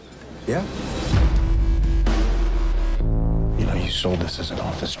 Yeah. You know, you sold this as an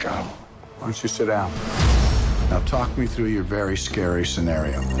office job. Why don't you sit down? Now talk me through your very scary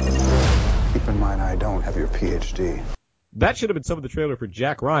scenario. Keep in mind, I don't have your PhD. That should have been some of the trailer for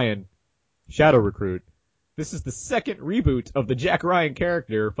Jack Ryan, Shadow Recruit. This is the second reboot of the Jack Ryan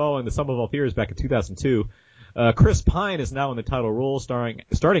character following the Sum of All Fears back in 2002. Chris Pine is now in the title role, starting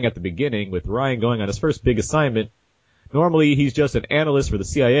at the beginning, with Ryan going on his first big assignment. Normally, he's just an analyst for the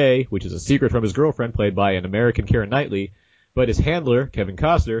CIA, which is a secret from his girlfriend, played by an American Keira Knightley, but his handler, Kevin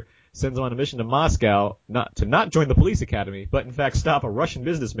Costner, sends him on a mission to Moscow not join the police academy, but in fact stop a Russian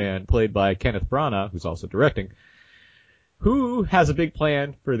businessman, played by Kenneth Branagh, who's also directing, who has a big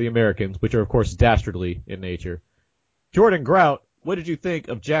plan for the Americans, which are of course dastardly in nature. Jordan Grout, what did you think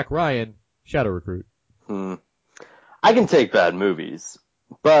of Jack Ryan, Shadow Recruit? I can take bad movies,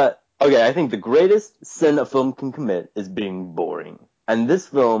 but okay, I think the greatest sin a film can commit is being boring. And this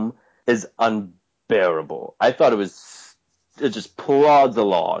film is unbearable. I thought it just plods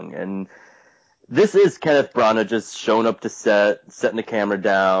along, and this is Kenneth Branagh just showing up to setting the camera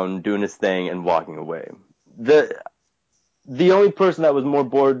down, doing his thing, and walking away. The only person that was more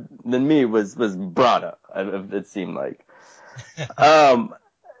bored than me was Branagh, it seemed like.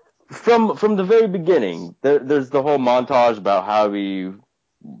 From the very beginning, there's the whole montage about how he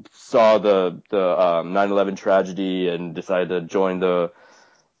saw the 9/11 tragedy and decided to join the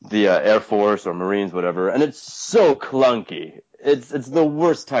Air Force or Marines, whatever, and it's so clunky. It's the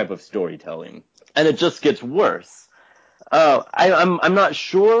worst type of storytelling, and it just gets worse. I'm not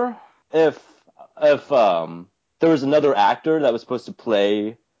sure if there was another actor that was supposed to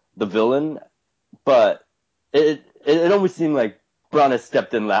play the villain, but it almost seemed like Branagh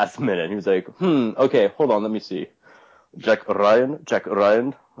stepped in last minute. He was like, okay, hold on, let me see. Jack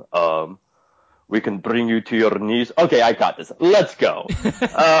Ryan, we can bring you to your knees. Okay, I got this. Let's go.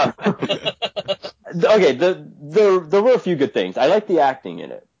 Okay, there were a few good things. I like the acting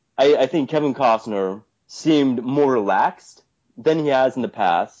in it. I think Kevin Costner seemed more relaxed than he has in the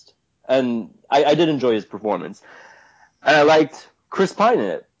past, and I did enjoy his performance. And I liked Chris Pine in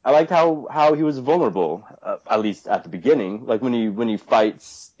it. I liked how he was vulnerable, at least at the beginning, like when he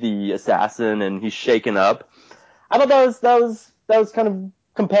fights the assassin and he's shaken up. I thought that was kind of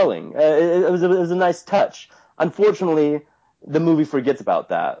compelling. It was a nice touch. Unfortunately, the movie forgets about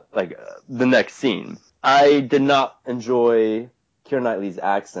that, like the next scene. I did not enjoy Keira Knightley's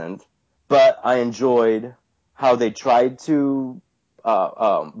accent, but I enjoyed how they tried to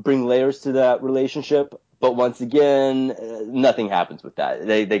bring layers to that relationship. But once again, nothing happens with that.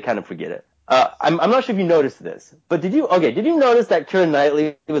 They kind of forget it. I'm not sure if you noticed this, but did you notice that Keira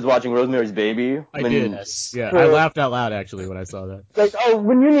Knightley was watching Rosemary's Baby? I did. Yeah, I laughed out loud actually when I saw that. Like,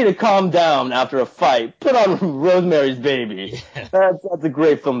 when you need to calm down after a fight, put on Rosemary's Baby. That's a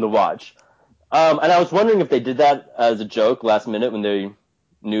great film to watch. And I was wondering if they did that as a joke last minute when they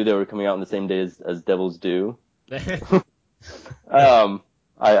knew they were coming out on the same day as Devil's Due. I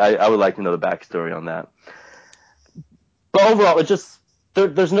would like to know the backstory on that. But overall, it just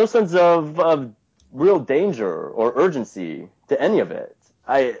there's no sense of real danger or urgency to any of it.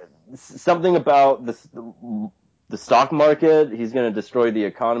 Something about the stock market. He's going to destroy the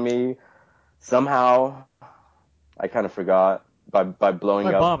economy somehow. I kind of forgot by blowing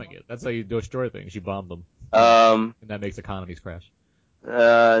up. By bombing it. That's how you destroy things. You bomb them. And that makes economies crash.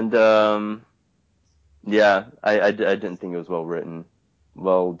 And yeah, I didn't think it was well written,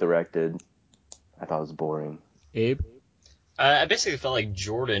 well directed. I thought it was boring. Abe? I basically felt like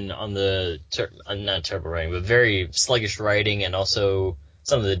Jordan on the not terrible writing, but very sluggish writing, and also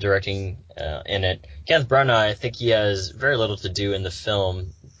some of the directing in it. Kenneth Branagh, I think he has very little to do in the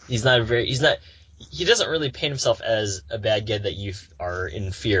film. He doesn't really paint himself as a bad guy that you are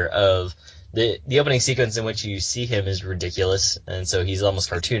in fear of. The opening sequence in which you see him is ridiculous, and so he's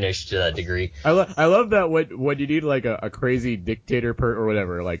almost cartoonish to that degree. I love that when you need like a crazy dictator or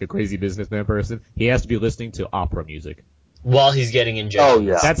whatever, like a crazy businessman person, he has to be listening to opera music. while he's getting injections. Oh,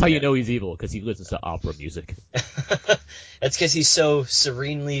 yeah. That's how you know he's evil, because he listens to opera music. That's because he's so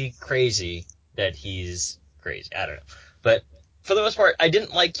serenely crazy that he's crazy. I don't know. But for the most part, I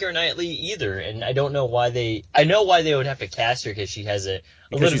didn't like Keira Knightley either, and I don't know why they... I know why they would have to cast her, because she has a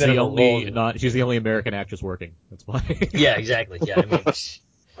little bit of a role. She's the only American actress working. That's why. Yeah, exactly. Yeah, I mean,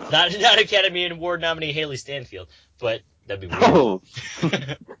 not Academy Award nominee Haley Stanfield, but that'd be weird. Oh,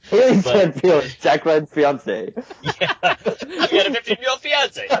 Haley Stanfield, Jack Ryan's fiance. Yeah, I've got a 15-year-old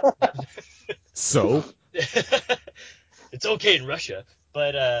fiance. So? It's okay in Russia,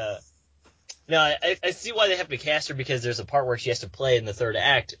 but no, I see why they have to cast her, because there's a part where she has to play in the third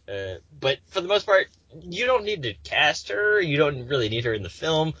act. But for the most part, you don't need to cast her. You don't really need her in the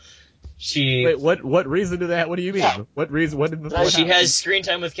film. Wait, what reason do that? What do you mean? Yeah. What reason? What did She has screen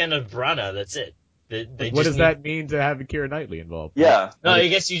time with Kenneth Branagh. That's it. What does that mean to have Keira Knightley involved? Yeah. No, I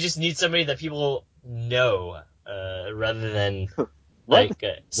guess you just need somebody that people know, rather than What?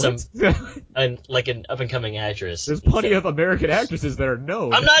 like an up and coming actress. There's plenty of American actresses that are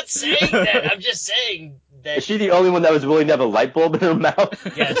known. I'm not saying that. I'm just saying that. Is she the only one that was willing to have a light bulb in her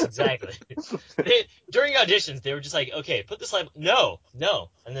mouth? Yes, exactly. During auditions, they were just like, okay, put this light bulb. No.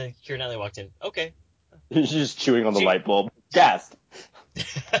 And then Keira Knightley walked in. Okay. She's just chewing on the light bulb. Gassed.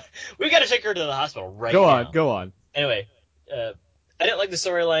 We gotta take her to the hospital right now. Go on. Anyway, I didn't like the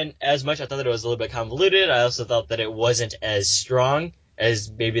storyline as much. I thought that it was a little bit convoluted. I also thought that it wasn't as strong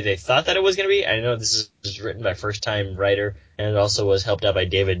as maybe they thought that it was going to be. I know this is written by first-time writer, and it also was helped out by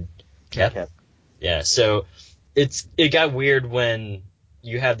David Koepp. Yeah, so it got weird when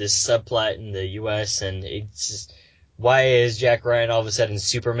you have this subplot in the U.S., and it's just, why is Jack Ryan all of a sudden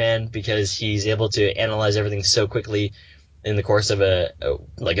Superman? Because he's able to analyze everything so quickly in the course of a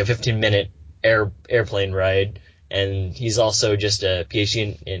 15-minute airplane ride, and he's also just a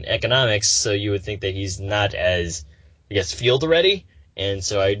PhD in economics, so you would think that he's not as, I guess, field ready. And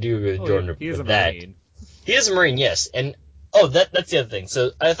so I do agree with Jordan with that. Marine. He is a Marine, yes. And that's the other thing.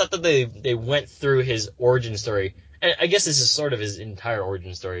 So I thought that they went through his origin story, and I guess this is sort of his entire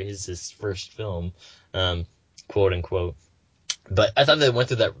origin story. His first film, quote unquote. But I thought they went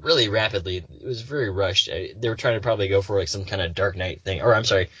through that really rapidly. It was very rushed. They were trying to probably go for like some kind of Dark Knight thing, or I'm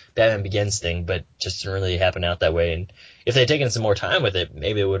sorry, Batman Begins thing, but just didn't really happen out that way. And if they had taken some more time with it,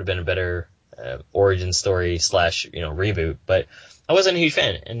 maybe it would have been a better origin story / reboot. But I wasn't a huge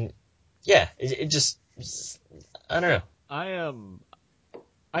fan, and yeah, it just I don't know.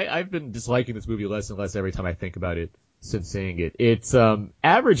 I've been disliking this movie less and less every time I think about it since seeing it. It's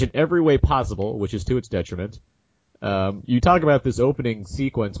average in every way possible, which is to its detriment. You talk about this opening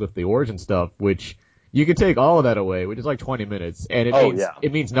sequence with the origin stuff, which you can take all of that away, which is like 20 minutes, and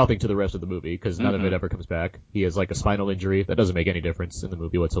it means nothing to the rest of the movie, because none of it ever comes back. He has like a spinal injury that doesn't make any difference in the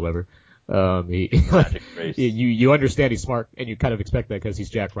movie whatsoever. You understand he's smart, and you kind of expect that because he's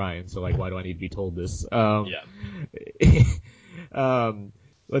Jack Ryan, so like, why do I need to be told this?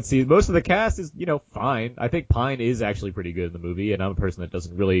 Let's see, most of the cast is, fine. I think Pine is actually pretty good in the movie, and I'm a person that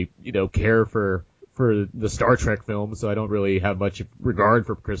doesn't really, care for the Star Trek film, so I don't really have much regard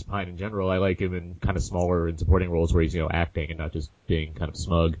for Chris Pine in general. I like him in kind of smaller and supporting roles where he's, acting and not just being kind of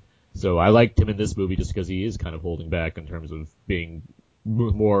smug. So I liked him in this movie just because he is kind of holding back in terms of being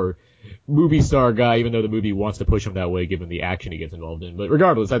more movie star guy, even though the movie wants to push him that way given the action he gets involved in. But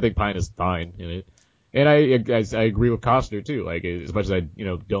regardless, I think Pine is fine in it. And I agree with Costner too. Like, as much as I,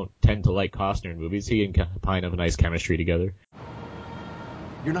 don't tend to like Costner in movies, he and Pine have a nice chemistry together.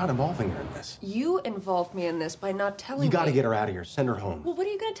 You're not involving her in this. You involved me in this by not telling me. You gotta get her out of here. Send her home. Well, what are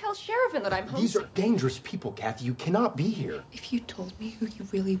you gonna tell Sheriffin, that I'm home? These are dangerous people, Kathy. You cannot be here. If you told me who you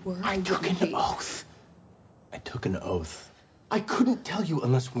really were, I took an oath. I took an oath. I couldn't tell you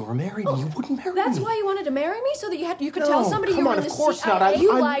unless we were married, and you wouldn't marry me. That's why you wanted to marry me? So that you could tell somebody you were in the of course not.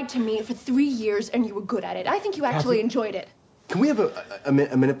 You lied to me for 3 years, and you were good at it. I think you actually enjoyed it. Can we have a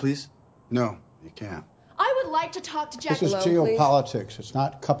minute, please? No, you can't. I would like to talk to Jack This is geopolitics. It's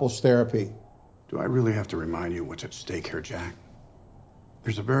not couples therapy. Do I really have to remind you what's at stake here, Jack?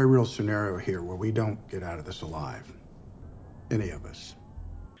 There's a very real scenario here where we don't get out of this alive. Any of us.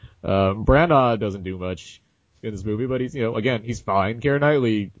 Branagh doesn't do much in this movie, but he's, again, he's fine. Keira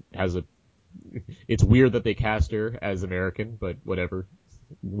Knightley it's weird that they cast her as American, but whatever.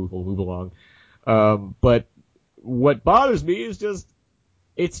 We'll move along. But what bothers me is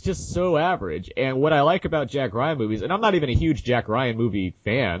it's just so average. And what I like about Jack Ryan movies, and I'm not even a huge Jack Ryan movie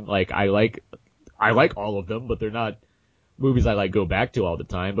fan, like, I like all of them, but they're not movies I go back to all the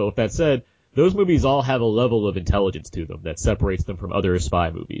time. But with that said, those movies all have a level of intelligence to them that separates them from other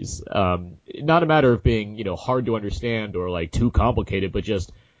spy movies. Not a matter of being, hard to understand or too complicated, but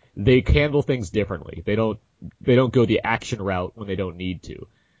just they handle things differently. They don't go the action route when they don't need to.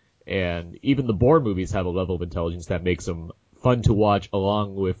 And even the Bourne movies have a level of intelligence that makes them fun to watch,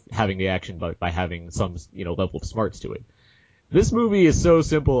 along with having the action by having some, level of smarts to it. This movie is so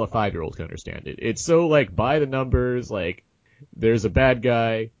simple a 5-year-old can understand it. It's so, by the numbers, there's a bad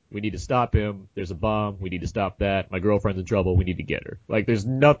guy, we need to stop him, there's a bomb, we need to stop that, my girlfriend's in trouble, we need to get her. There's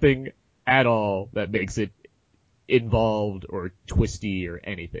nothing at all that makes it involved or twisty or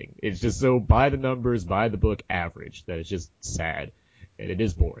anything. It's just so by the numbers, by the book average that it's just sad. And it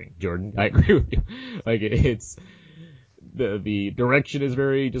is boring, Jordan. I agree with you. It's the direction is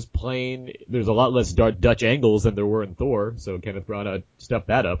very just plain. There's a lot less Dutch angles than there were in Thor, so Kenneth Branagh stepped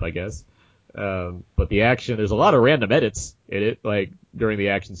that up, I guess. But the action, there's a lot of random edits in it, during the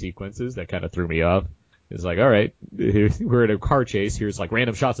action sequences that kind of threw me off. It's all right, we're in a car chase. Here's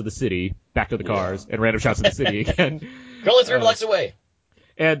random shots of the city, back to the cars, and random shots of the city again. Only 3 blocks away.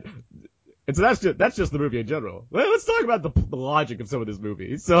 And so that's just the movie in general. Let's talk about the logic of some of this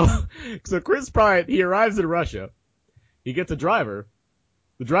movie. So Chris Pine, he arrives in Russia. He gets a driver.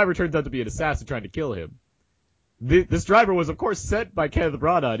 The driver turns out to be an assassin trying to kill him. This driver was, of course, sent by Kenneth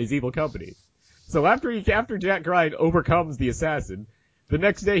Branagh and his evil company. So after Jack Ryan overcomes the assassin, the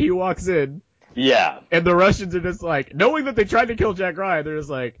next day he walks in. Yeah. And the Russians are just knowing that they tried to kill Jack Ryan, they're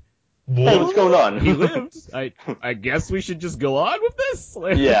just hey, what's going on? He lived. I guess we should just go on with this? Yeah.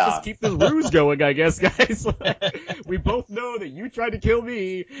 Let's just keep this ruse going, I guess, guys. We both know that you tried to kill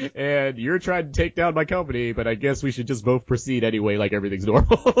me, and you're trying to take down my company, but I guess we should just both proceed anyway like everything's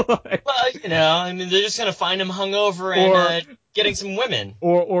normal. Well, they're just gonna find him hungover and getting some women.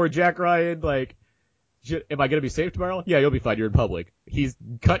 Or Jack Ryan, am I going to be safe tomorrow? Yeah, you'll be fine. You're in public. He's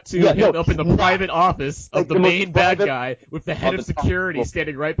cut to him up in the private office of the main bad guy with the head of security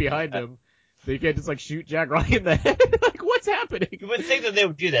standing right behind him. They can't just shoot Jack Ryan in the head. What's happening? You would think that they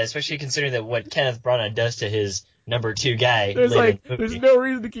would do that, especially considering that what Kenneth Branagh does to his number 2 guy. There's no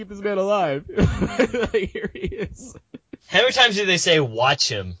reason to keep this man alive. Here he is. How many times do they say watch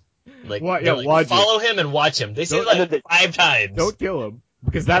him? Watch follow him and watch him. They say it 5 times. Don't kill him.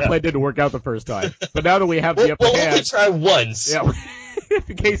 Because that plan didn't work out the first time. But now that we have the upper hand... We'll only try once. Yeah,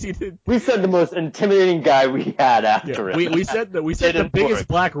 in case you did... We said the most intimidating guy we had after him. We said the biggest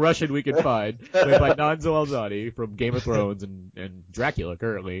black Russian we could find, played by Nanzo Alzani from Game of Thrones and Dracula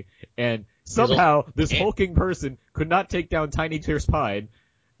currently. And somehow this hulking person could not take down Tiny Pierce Pine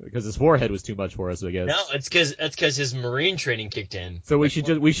because his forehead was too much for us, I guess. No, it's because his Marine training kicked in. So we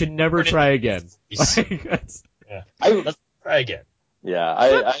should never try again. Let's try again. Yeah,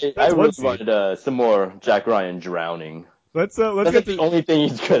 I really wanted some more Jack Ryan drowning. Let's get the only thing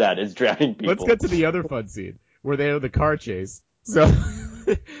he's good at is drowning people. Let's get to the other fun scene where they have the car chase. So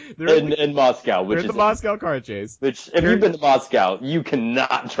they're in Moscow, they're in the Moscow car chase. Which, if you've been to Moscow, you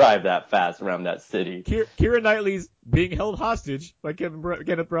cannot drive that fast around that city. Keira Knightley's being held hostage by Kenneth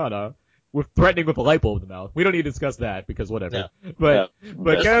Branagh. With threatening with a light bulb in the mouth. We don't need to discuss that because whatever. No.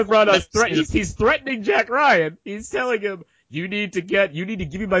 But Kenneth Branagh he's threatening Jack Ryan. He's telling him, you need to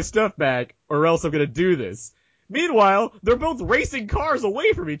give me my stuff back or else I'm gonna do this. Meanwhile, they're both racing cars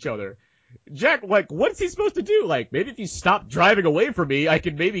away from each other. Jack, what's he supposed to do? Maybe if you stop driving away from me, I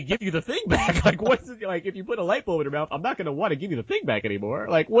can maybe give you the thing back. What's it, if you put a light bulb in your mouth, I'm not gonna want to give you the thing back anymore.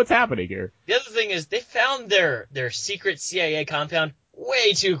 What's happening here? The other thing is they found their secret CIA compound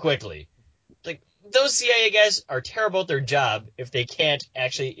way too quickly. Those CIA guys are terrible at their job if they can't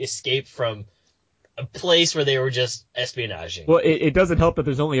actually escape from a place where they were just espionaging. Well, it doesn't help that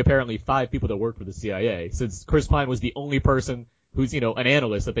there's only apparently 5 people that work for the CIA, since Chris Pine was the only person who's, an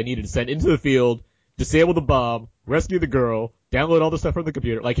analyst that they needed to send into the field, disable the bomb, rescue the girl, download all the stuff from the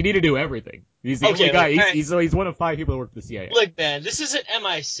computer. He need to do everything. He's the only guy. He's one of 5 people that work for the CIA. Look, man, this isn't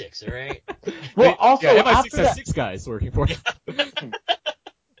MI6, all right? Well, also, MI6 has 6 guys working for it.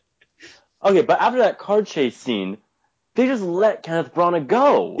 Okay, but after that car chase scene, they just let Kenneth Branagh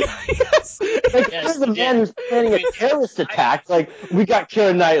go. Yes. There's a man who's planning a terrorist attack. We got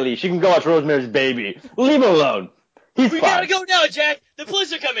Keira Knightley. She can go watch Rosemary's Baby. Leave him alone. We gotta go now, Jack. The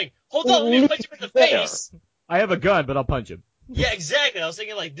police are coming. Hold on, let me punch him in the face. I have a gun, but I'll punch him. Yeah, exactly. I was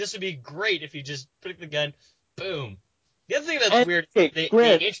thinking this would be great if you just put the gun, boom. The other thing that's weird, they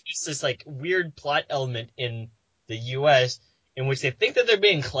introduced this weird plot element in the U.S. in which they think that they're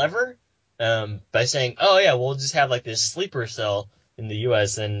being clever. By saying, oh yeah, we'll just have this sleeper cell in the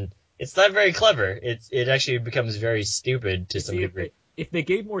U.S. and it's not very clever. It actually becomes very stupid to some degree. If they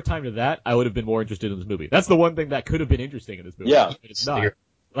gave more time to that, I would have been more interested in this movie. That's the one thing that could have been interesting in this movie. Yeah. But it's not.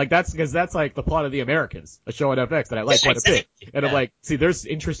 That's because that's the plot of The Americans, a show on FX that I like quite a bit. And I'm there's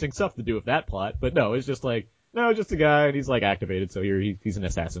interesting stuff to do with that plot, but no, it's just just a guy and he's activated, so he's an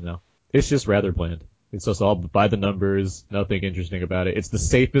assassin now. It's just rather bland. It's just all by the numbers, nothing interesting about it. It's the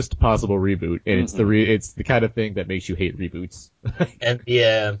safest possible reboot, and it's the kind of thing that makes you hate reboots. And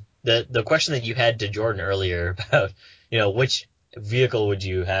the question that you had to Jordan earlier about, which vehicle would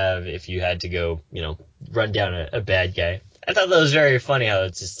you have if you had to go, run down a bad guy? I thought that was very funny how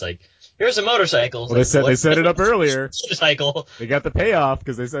it's just like, here's a motorcycle. Well, they set it up earlier. Motorcycle. They got the payoff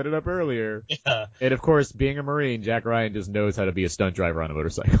because they set it up earlier. Yeah. And of course, being a Marine, Jack Ryan just knows how to be a stunt driver on a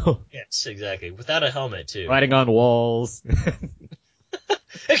motorcycle. Yes, exactly. Without a helmet, too. Riding on walls.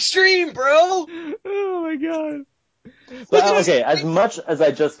 Extreme, bro! Oh my god. But, okay, as much as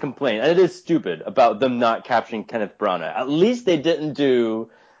I just complained, and it is stupid about them not capturing Kenneth Branagh, at least they didn't do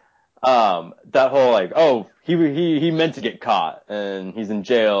that whole like, oh, he meant to get caught and he's in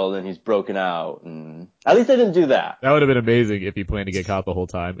jail and he's broken out, and at least they didn't do that. That would have been amazing if he planned to get caught the whole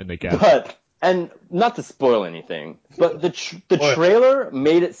time and they kept. But and not to spoil anything, but the trailer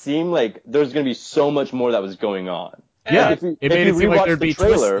made it seem like there's gonna be so much more that was going on. Yeah, like it made it seem like there'd be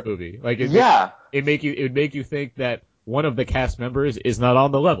twists in the movie. Like it would make you think that one of the cast members is not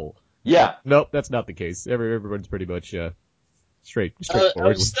on the level. Yeah. Nope, that's not the case. Everyone's pretty much straightforward. I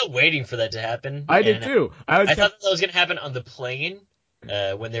was still waiting for that to happen. I did too. I thought that was going to happen on the plane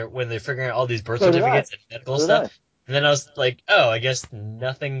when they're figuring out all these birth certificates and medical stuff. And then I was like, oh, I guess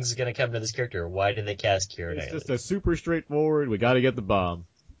nothing's going to come to this character. Why did they cast Keira Knightley? It's just a super straightforward. We got to get the bomb.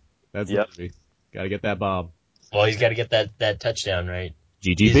 That's the movie. Got to get that bomb. Well, he's got to get that touchdown, right?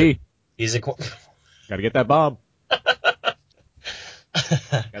 GGB. He's a got to get that bomb.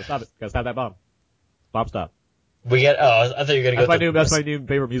 Gotta stop it. Gotta stop that bomb. Bomb stop. I thought you were gonna go. That's my new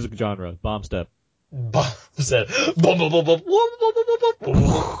favorite music genre. Bomb step. Bomb step. Boom, boom, boom, boom, boom.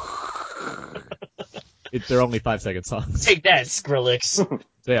 They're only 5-second songs. Take that, Skrillex. So,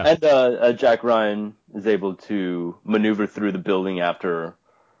 yeah. And Jack Ryan is able to maneuver through the building after,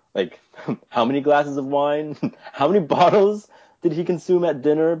 like, how many glasses of wine? How many bottles did he consume at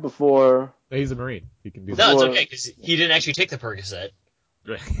dinner before? He's a Marine. He can do that. No, it's okay because he didn't actually take the Percocet.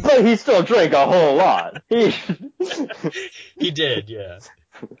 But he still drank a whole lot. He did, yeah.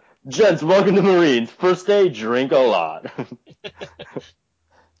 Gents, welcome to Marines. First day, drink a lot.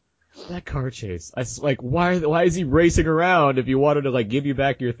 That car chase. Why is he racing around if you wanted to, like, give you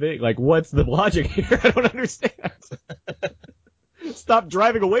back your thing? Like, what's the logic here? I don't understand. Stop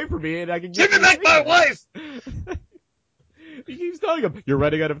driving away from me and I can give me back my wife! He keeps telling him, you're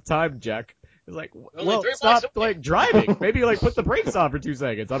running out of time, Jack. It's like, well, stop, like, driving. Maybe, like, put the brakes on for 2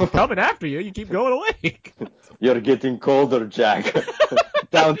 seconds. I'm coming after you. You keep going away. You're getting colder, Jack.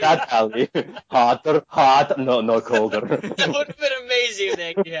 Down that alley. Hotter, hot. No, colder. That would have been amazing if they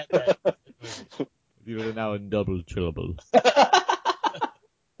actually had that. You're now in double trouble.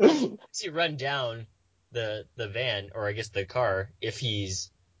 Does he run down the van, or I guess the car, if he's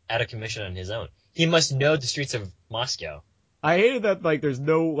out of commission on his own? He must know the streets of Moscow. I hated that, like, there's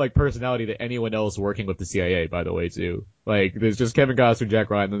no, like, personality to anyone else working with the CIA, by the way, too. Like, there's just Kevin Costner, Jack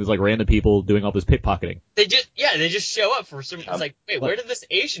Ryan, and then there's, like, random people doing all this pickpocketing. They just show up for some, it's like, wait, where did this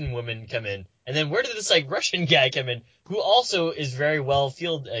Asian woman come in? And then where did this, like, Russian guy come in, who also is very well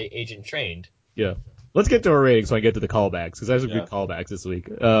field agent trained? Yeah. Let's get to our rating so I can get to the callbacks, because there's some good callbacks this week.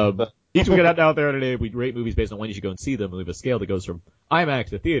 Each week out there today, we rate movies based on when you should go and see them, and we have a scale that goes from IMAX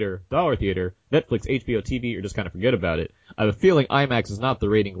to theater, dollar theater, Netflix, HBO TV, or just kind of forget about it. I have a feeling IMAX is not the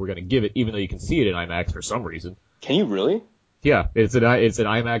rating we're going to give it, even though you can see it in IMAX for some reason. Can you really? Yeah, it's an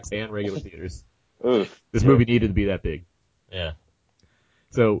IMAX and regular theaters. This movie needed to be that big. Yeah.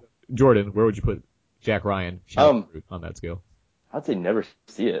 So, Jordan, where would you put Jack Ryan on that scale? I'd say never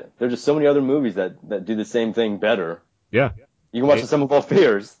see it. There's just so many other movies that do the same thing better. Yeah. You can watch The Sum of All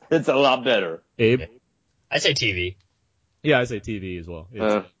Fears. It's a lot better. Abe? I say TV. Yeah, I say TV as well.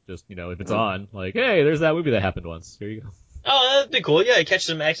 It's just, if it's on, like, hey, there's that movie that happened once. Here you go. Oh, that'd be cool. Yeah, catch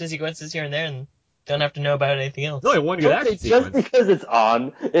some action sequences here and there and don't have to know about anything else. No, one good action sequence. Just because it's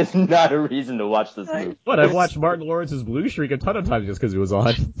on, it's not a reason to watch this movie. What? I've watched Martin Lawrence's Blue Streak a ton of times just because it was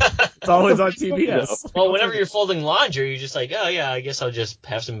on. It's always on TBS. Well, whenever you're folding laundry, you're just like, oh yeah, I guess I'll just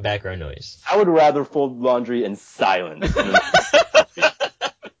have some background noise. I would rather fold laundry in silence.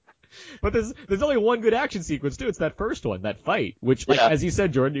 But there's only one good action sequence too. It's that first one, that fight, which, like, as you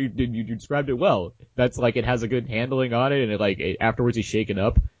said, Jordan, you described it well. That's like, it has a good handling on it, and afterwards he's shaken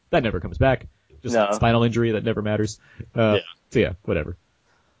up. That never comes back. Just spinal injury that never matters. So yeah, whatever.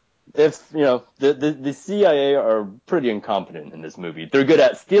 If the CIA are pretty incompetent in this movie. They're good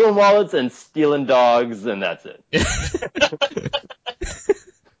at stealing wallets and stealing dogs, and that's it.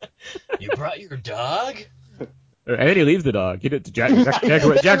 You brought your dog? And then he leaves the dog.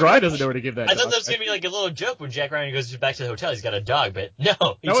 Jack Ryan doesn't know where to give that I dog. thought that was going to be like a little joke when Jack Ryan goes back to the hotel. He's got a dog, but no.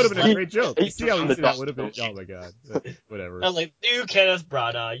 That would have been a great joke. You see how easy that would have been? Oh my god. Whatever. I'm like, you Kenneth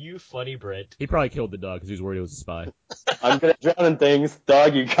Branagh, you funny Brit. He probably killed the dog because he was worried it was a spy. I'm gonna drown in things.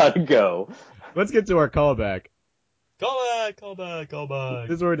 Dog, you gotta go. Let's get to our callback. Call back.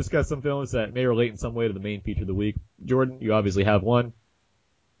 This is where we discuss some films that may relate in some way to the main feature of the week. Jordan, you obviously have one.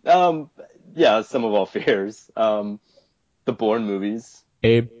 Yeah, Some of All Fears. The Bourne movies.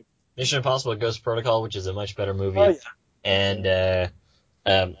 Abe. Mission Impossible Ghost Protocol, which is a much better movie. Oh, yeah.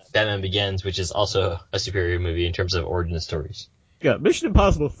 And Batman Begins, which is also a superior movie in terms of origin stories. Yeah, Mission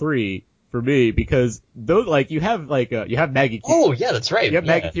Impossible 3 for me because those you have Maggie Q. Oh yeah, that's right. You have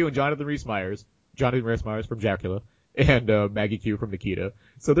Maggie Q and Jonathan Rhys Meyers from Dracula, and Maggie Q from Nikita.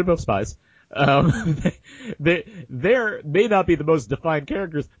 So they're both spies. They may not be the most defined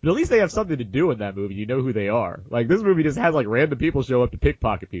characters, but at least they have something to do in that movie. You know who they are. Like this movie just has random people show up to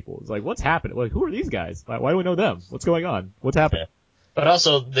pickpocket people. It's like, what's happening? Like, who are these guys? Why do we know them? What's going on? What's happening? Yeah. But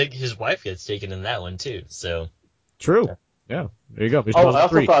also, his wife gets taken in that one too. So true. Yeah. There you go. I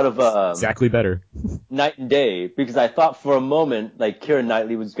also thought of exactly better. Night and Day, because I thought for a moment Keira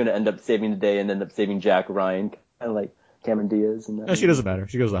Knightley was going to end up saving the day and end up saving Jack Ryan, kind of like Cameron Diaz. And no, she doesn't matter.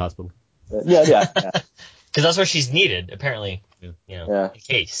 She goes to the hospital. Yeah. Because that's where she's needed, apparently. In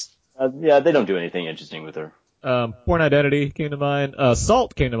case. They don't do anything interesting with her. Born Identity came to mind.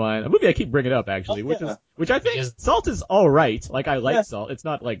 Salt came to mind. A movie I keep bringing up actually, which I think Salt is all right. I like Salt. It's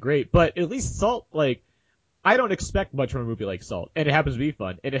not great, but at least Salt I don't expect much from a movie like Salt, and it happens to be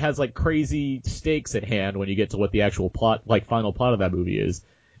fun, and it has crazy stakes at hand when you get to what the actual plot, final plot of that movie is.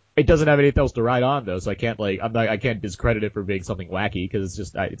 It doesn't have anything else to ride on though, so I can't I can't discredit it for being something wacky because it's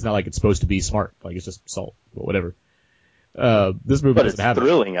just it's not it's supposed to be smart. It's just Salt, but whatever. This movie doesn't have it. But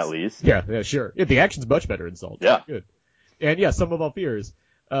it's thrilling at least. Yeah, sure. Yeah, the action's much better in Salt. Yeah, good. And Some of All Fears.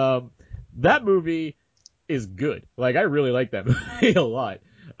 That movie is good. I really like that movie a lot.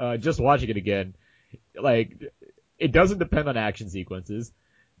 Just watching it again. It doesn't depend on action sequences.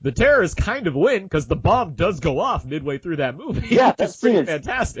 The terrorists kind of win because the bomb does go off midway through that movie. Yeah, that's pretty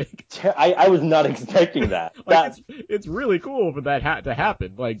fantastic. I was not expecting that. It's really cool for that to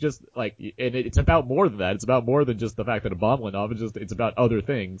happen. And it's about more than that. It's about more than just the fact that a bomb went off. It's about other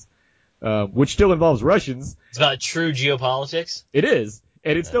things, which still involves Russians. It's about true geopolitics. It is.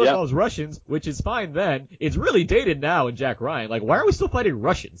 And it still involves Russians, which is fine then. It's really dated now in Jack Ryan. Why are we still fighting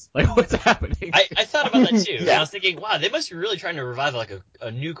Russians? What's happening? I thought about that too. I was thinking, wow, they must be really trying to revive a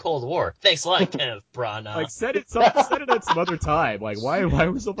new Cold War. Thanks a lot, Kenneth Branagh. Set it at some other time. Why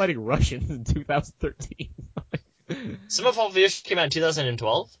are we still fighting Russians in 2013? Some of All Fears came out in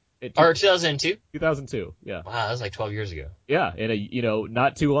 2012? Or 2002? 2002, yeah. Wow, that was 12 years ago. Yeah, and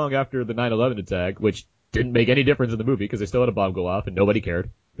not too long after the 9/11 attack, which didn't make any difference in the movie because they still had a bomb go off and nobody cared.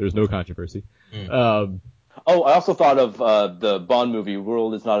 There was no controversy. I also thought of the Bond movie,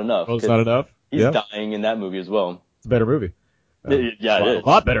 World Is Not Enough. World Is Not Enough? He's dying in that movie as well. It's a better movie. It is. A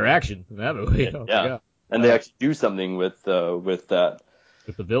lot better action in that movie. Yeah. And they actually do something with that.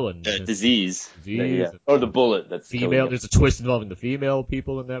 With the villain. Disease. Or the bullet that's female. There's a twist involving the female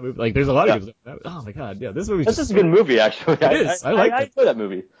people in that movie. There's a lot of good. Oh my god, yeah, this movie. That's just a good movie, actually. It is. I like it. I enjoy that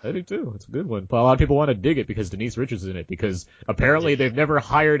movie. I do too. It's a good one. But a lot of people want to dig it because Denise Richards is in it because apparently they've never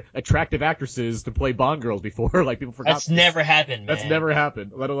hired attractive actresses to play Bond girls before. People forgot. That's never happened, man. That's never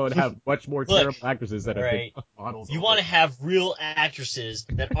happened. Let alone have much more terrible actresses that have been models. You want to have real actresses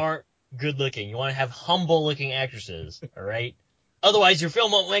that aren't good looking. You want to have humble looking actresses. All right. Otherwise, your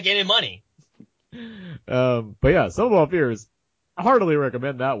film won't make any money. But yeah, Some of All Fears, I heartily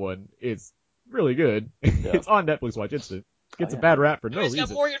recommend that one. It's really good. Yeah. It's on Netflix Watch Instant. Gets a bad rap for no reason.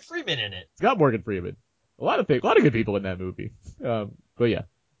 It's got Morgan Freeman in it. It's got Morgan Freeman. A lot of good people in that movie. But yeah,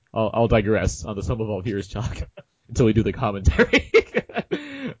 I'll digress on the Some of All Fears talk until we do the commentary.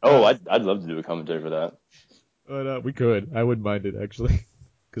 I'd love to do a commentary for that. But we could. I wouldn't mind it actually.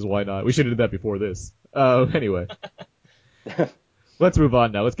 Because why not? We should have did that before this. Anyway. Let's move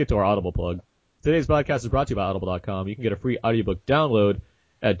on now. Let's get to our Audible plug. Today's podcast is brought to you by Audible.com. You can get a free audiobook download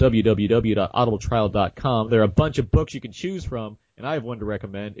at www.audibletrial.com. There are a bunch of books you can choose from, and I have one to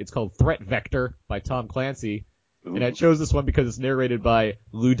recommend. It's called Threat Vector by Tom Clancy. Ooh. And I chose this one because it's narrated by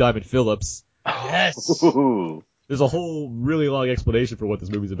Lou Diamond Phillips. Yes! Ooh. There's a whole really long explanation for what this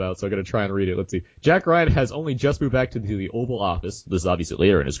movie's about, so I'm going to try and read it. Let's see. Jack Ryan has only just moved back to the Oval Office, this is obviously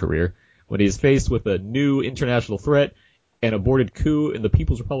later in his career, when he is faced with a new international threat. An aborted coup in the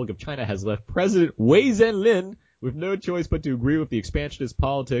People's Republic of China has left President Wei Zhenlin with no choice but to agree with the expansionist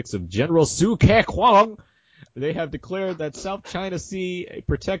politics of General Su Ke-kwang. They have declared that South China Sea a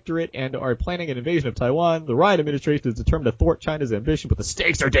protectorate and are planning an invasion of Taiwan. The Ryan administration is determined to thwart China's ambition, but the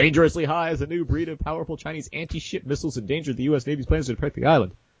stakes are dangerously high as a new breed of powerful Chinese anti-ship missiles endanger the U.S. Navy's plans to protect the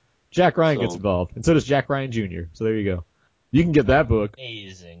island. Jack Ryan gets involved, and so does Jack Ryan Jr., so there you go. You can get that book,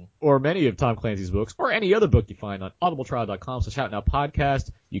 Amazing, or many of Tom Clancy's books, or any other book you find on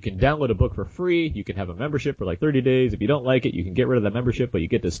audibletrial.com/shoutnow-podcast. You can download a book for free. You can have a membership for like 30 days. If you don't like it, you can get rid of that membership, but you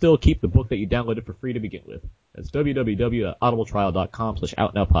get to still keep the book that you downloaded for free to begin with. That's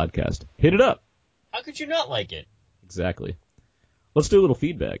www.audibletrial.com/shoutnow-podcast. Hit it up. How could you not like it? Exactly. Let's do a little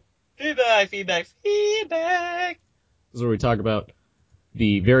feedback. Feedback. This is where we talk about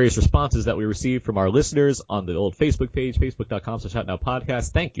the various responses that we received from our listeners on the old Facebook page,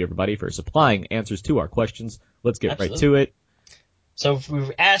 facebook.com/shoutnowpodcast. Thank you, everybody, for supplying answers to our questions. Let's get right to it. So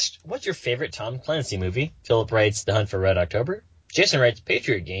we've asked, what's your favorite Tom Clancy movie? Philip writes The Hunt for Red October. Jason writes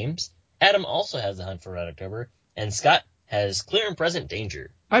Patriot Games. Adam also has The Hunt for Red October. And Scott has Clear and Present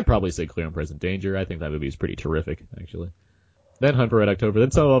Danger. I'd probably say Clear and Present Danger. I think that movie is pretty terrific, actually. Then Hunt for Red October,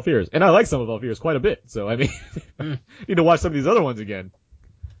 then Sum of All Fears. And I like Sum of All Fears quite a bit, so I mean, need to watch some of these other ones again.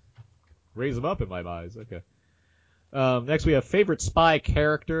 Raise them up in my eyes. Okay. Next we have favorite spy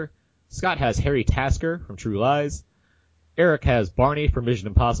character. Scott has Harry Tasker from True Lies. Eric has Barney from Mission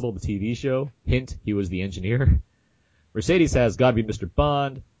Impossible, the TV show. Hint, he was the engineer. Mercedes has Gotta Be Mr.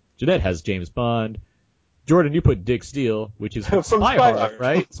 Bond. Jeanette has James Bond. Jordan, you put Dick Steele, which is from Spy Hard,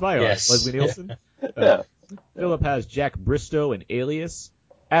 right? Spy Hard. Yes. Leslie Nielsen. Yeah. Philip has Jack Bristow and Alias.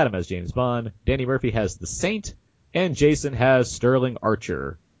 Adam has James Bond. Danny Murphy has The Saint. And Jason has Sterling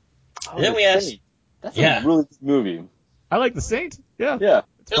Archer. And then we asked... That's a really good movie. I like The Saint. Yeah. Yeah.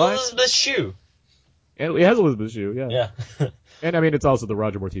 It's fine. Elizabeth Shue. And it has Elizabeth Shue, yeah. Yeah. And I mean, it's also the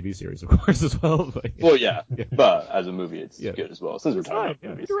Roger Moore TV series, of course, as well. But, Well, yeah. But as a movie, it's good as well. Since we're talking about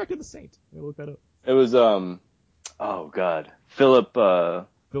movies. He directed The Saint. Yeah, look that up. It was, oh god. Philip,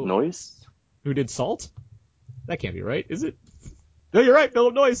 Noyce? Who did Salt? That can't be right, is it? No, you're right,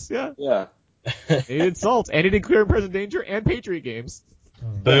 Philip Noyce, yeah. Yeah. He did Salt, and he did Clear and Present Danger and Patriot Games.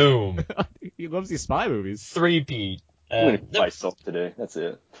 Boom. He loves these spy movies. 3-peat. I'm gonna buy Salt today. That's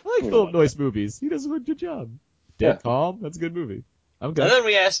it. I like Philip Noyce movies. He does a good job. Dead Calm, that's a good movie. I'm good. And then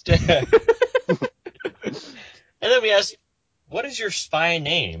we asked, what is your spy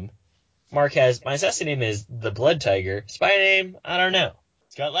name? Mark has, my assassin name is the Blood Tiger. Spy name, I don't know.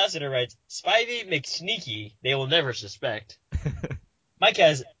 Scott Lassiter writes, Spivey McSneaky, they will never suspect. Mike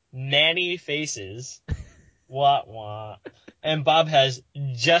has Manny Faces. Wah wah. And Bob has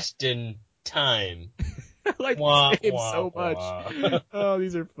Justin Time. I like wah, this name wah, so much. wah. Oh,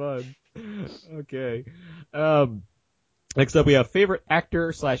 these are fun. Okay. Next up we have favorite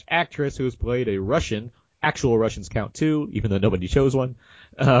actor / actress who has played a Russian. Actual Russians count too, even though nobody chose one.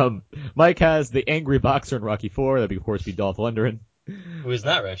 Mike has the angry boxer in Rocky IV. That'd be, of course, be Dolph Lundgren. Who is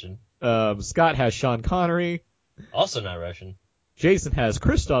not Russian. Scott has Sean Connery. Also not Russian. Jason has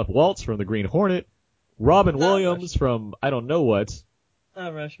Christoph Waltz from The Green Hornet. Robin Williams from I don't know what.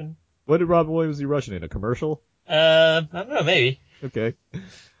 Not Russian. What did Robin Williams do Russian in? A commercial? I don't know, maybe. Okay.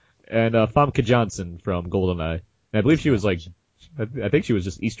 And Famke Janssen from GoldenEye. And I believe she was like, I think she was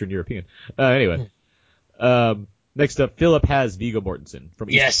just Eastern European. Anyway. Next up, Philip has Viggo Mortensen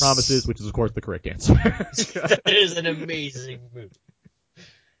from Eastern Promises, which is of course the correct answer. That is an amazing movie.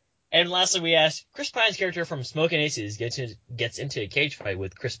 And lastly, we asked, Chris Pine's character from Smokin' Aces gets into a cage fight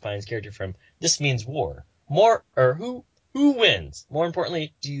with Chris Pine's character from This Means War. Who wins? More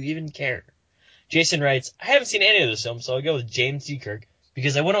importantly, do you even care? Jason writes, I haven't seen any of those films, so I'll go with James T. Kirk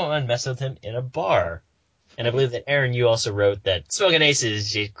because I wouldn't want to mess with him in a bar. And I believe that Aaron, you also wrote that Smokin'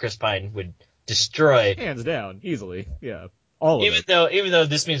 Aces, Chris Pine would destroy. Hands down, easily. Yeah. All of it. Even though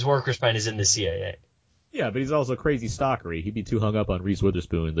This Means War, Chris Pine is in the CIA. Yeah, but he's also crazy stalkery. He'd be too hung up on Reese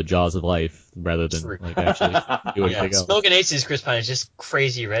Witherspoon, the jaws of life, rather than like actually do anything else. Smokin' Aces, Chris Pine is just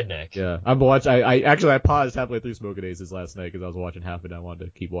crazy redneck. Yeah, I paused halfway through Smokin' Aces last night because I was watching half of it. I wanted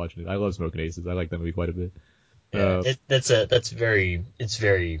to keep watching it. I love Smokin' Aces. I like that movie quite a bit. Yeah, it's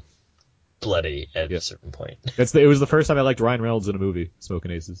very bloody at a certain point. It was the first time I liked Ryan Reynolds in a movie,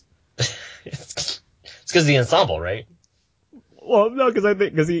 Smokin' Aces. It's because of the ensemble, right? Well, no, because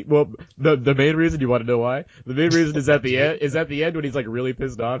the main reason, you want to know why? The main reason is at the end when he's like really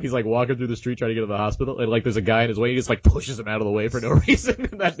pissed off. He's like walking through the street trying to get to the hospital, and like there's a guy in his way. He just like pushes him out of the way for no reason,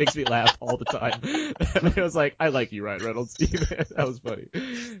 and that makes me laugh all the time. And I was like, I like you, Ryan Reynolds. That was funny.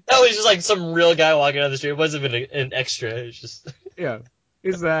 That was just like some real guy walking down the street. It wasn't even an extra. It's just yeah.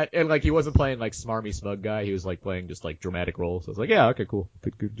 Is that and like he wasn't playing like smarmy smug guy. He was like playing just like dramatic roles. So I was like, yeah, okay, cool,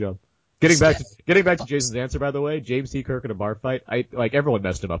 good job. Getting back to Jason's answer, by the way, James T. Kirk in a bar fight, everyone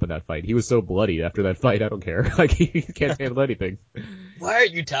messed him up in that fight. He was so bloody after that fight, I don't care. He can't handle anything. Why are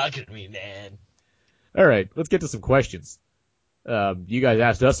you talking to me, man? Alright, let's get to some questions. You guys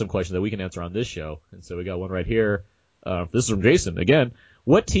asked us some questions that we can answer on this show, and so we got one right here. This is from Jason, again.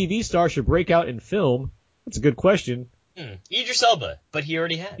 What TV star should break out in film? That's a good question. Idris Elba, but he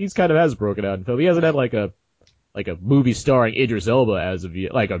already has. He's kind of has broken out in film. He hasn't had like a movie starring Idris Elba as of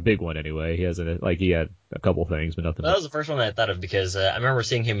yet, like a big one anyway. He hasn't, he had a couple things, but nothing. That was the first one that I thought of because I remember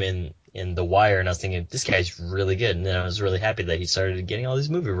seeing him in The Wire, and I was thinking, this guy's really good, and then I was really happy that he started getting all these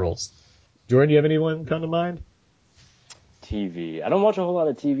movie roles. Jordan, do you have anyone come to mind? TV. I don't watch a whole lot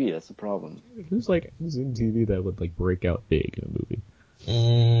of TV. That's the problem. Who's in TV that would break out big in a movie?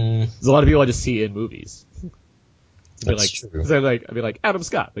 There's a lot of people I just see in movies. That's true. I'd be like Adam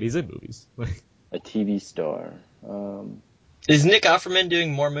Scott, but he's in movies. A TV star. Is Nick Offerman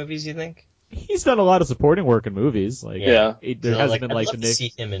doing more movies, you think? He's done a lot of supporting work in movies. Yeah. There hasn't been the Nick.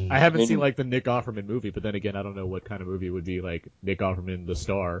 See him I haven't seen the Nick Offerman movie, but then again, I don't know what kind of movie would be Nick Offerman the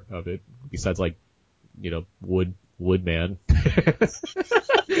star of it. Besides Woodman. Woodman.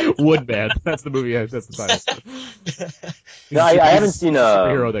 That's the movie. That's the title. No, I haven't seen a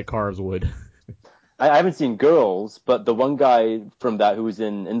superhero that carves wood. I haven't seen Girls, but the one guy from that who was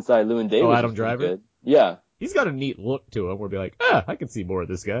in Inside Llewyn Davis. Oh, Adam Driver? Good. Yeah. He's got a neat look to him where be I can see more of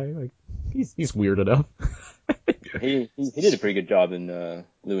this guy. He's weird enough. he did a pretty good job in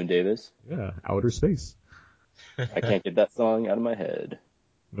Llewyn Davis. Yeah, Outer Space. I can't get that song out of my head.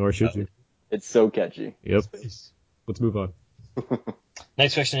 Nor should you. It's so catchy. Yep. Let's move on.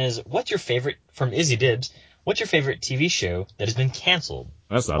 Next question is, from Izzy Dibbs, what's your favorite TV show that has been canceled?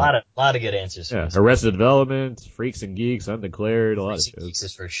 That's not a lot of good answers. Yeah, Arrested Development, Freaks and Geeks, Undeclared, a lot of shows. Freaks and Geeks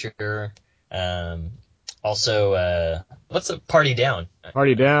is for sure. Also, what's the Party Down?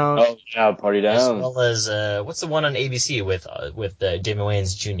 Party Down. Oh yeah, Party Down. As well as what's the one on ABC with Damon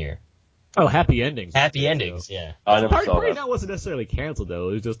Wayans Jr. Oh, Happy Endings. Happy Endings, yeah. I never saw Party that. Down wasn't necessarily canceled though.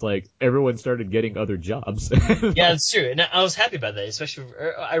 It was just everyone started getting other jobs. Yeah, it's true, and I was happy about that. Especially,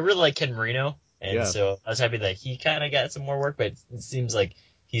 I really like Ken Marino, and so I was happy that he kind of got some more work. But it seems like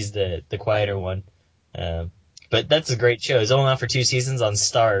he's the quieter one. But that's a great show. It's only on for 2 seasons on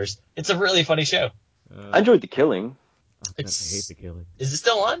Starz. It's a really funny show. I enjoyed The Killing. I hate The Killing. Is it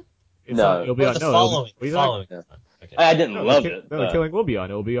still on? No. It'll be on. Following. Yeah. Okay. I didn't love it. No, The Killing will be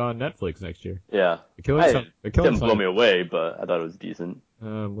on. It'll be on Netflix next year. Yeah. The Killing didn't blow me away, but I thought it was decent.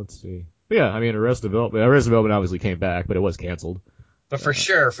 Let's see. But yeah, Arrested Development obviously came back, but it was canceled. But for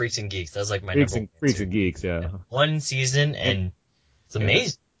sure, Freaks and Geeks. That was my Freaks number and Geeks, yeah. 1 season, and it's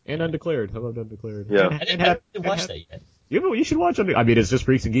amazing. And Undeclared. I loved Undeclared. Yeah. I didn't watch that yet. You should watch Undeclared. It's just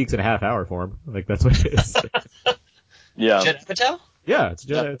Freaks and Geeks in a half-hour form. That's what it is. Yeah. Judd Apatow? Yeah,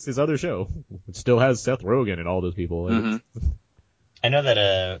 it's his other show. It still has Seth Rogen and all those people. Mm-hmm. I know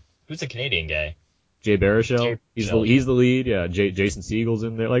that, who's the Canadian guy? Jay Baruchel. He's the lead. Yeah, Jason Segel's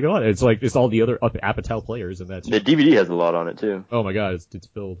in there. It's all the other Apatow players in that show. The DVD has a lot on it too. Oh my god, it's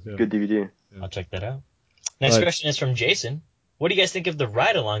filled. Yeah. Good DVD. I'll check that out. Next question is from Jason. What do you guys think of the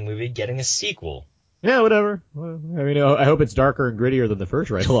Ride-Along movie getting a sequel? Yeah, whatever. Well, I hope it's darker and grittier than the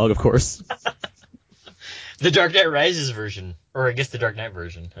first Ride-Along, of course. The Dark Knight Rises version, or I guess the Dark Knight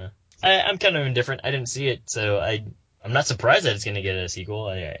version. Huh? I'm kind of indifferent. I didn't see it, so I'm not surprised that it's going to get a sequel.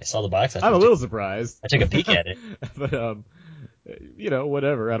 I saw the box. I'm a little surprised. I took a peek at it. But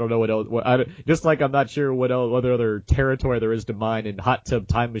whatever. I don't know what else. Just like I'm not sure what other territory there is to mine in Hot Tub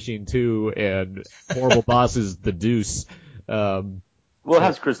Time Machine 2 and Horrible Bosses The Deuce. Well, it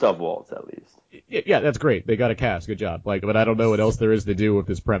has Christoph Waltz at least. Yeah, that's great. They got a cast. Good job. But I don't know what else there is to do with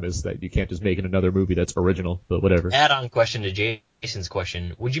this premise that you can't just make it another movie that's original. But whatever. Add-on question to Jason's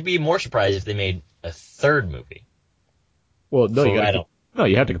question: would you be more surprised if they made a third movie? Well, no,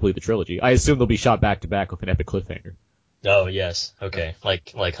 you have to complete the trilogy. I assume they'll be shot back to back with an epic cliffhanger. Oh yes, okay,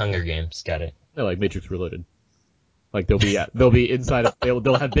 like Hunger Games. Got it. No, like Matrix Reloaded. They'll be inside.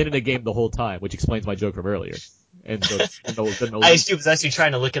 They'll have been in a game the whole time, which explains my joke from earlier. And so I assume was actually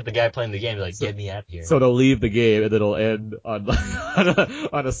trying to look at the guy playing the game, get me out of here. So they'll leave the game, and it'll end on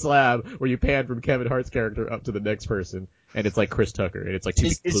a slab where you pan from Kevin Hart's character up to the next person, and it's like Chris Tucker, and it's like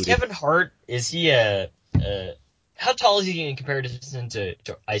is Kevin Hart? Is he how tall is he in comparison to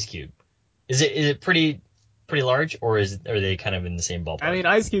Ice Cube? Is it pretty large, or are they kind of in the same ballpark?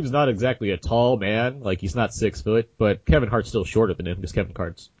 Ice Cube's not exactly a tall man. He's not 6 foot, but Kevin Hart's still shorter than him because Kevin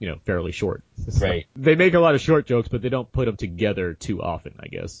Hart's, fairly short. So right. They make a lot of short jokes, but they don't put them together too often, I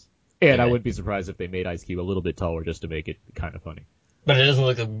guess. And I wouldn't be surprised if they made Ice Cube a little bit taller just to make it kind of funny. But it doesn't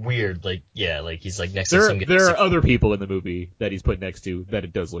look weird, like he's like next to some guy. There are other people in the movie that he's put next to that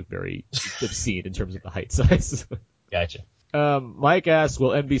it does look very obscene in terms of the height size. Gotcha. Mike asks, will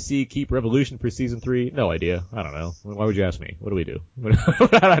NBC keep Revolution for season 3? No idea. I don't know. Why would you ask me? What do we do?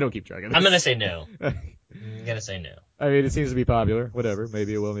 I don't keep track of this. I'm gonna say no. I'm gonna say no. I mean, it seems to be popular. Whatever.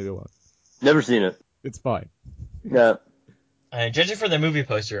 Maybe it will, maybe it won't. Never seen it. It's fine. Yeah. Judging from their movie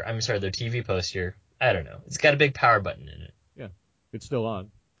poster, their TV poster, I don't know. It's got a big power button in it. Yeah. It's still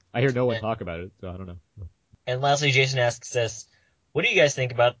on. I hear no one talk about it, so I don't know. And lastly, Jason asks us, what do you guys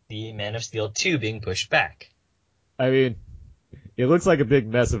think about the Man of Steel 2 being pushed back? I mean, it looks like a big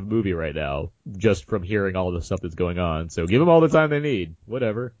mess of a movie right now, just from hearing all the stuff that's going on. So give them all the time they need.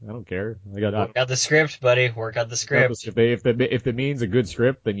 Whatever. I don't care. Work out the script, buddy. Work out the script. If it means a good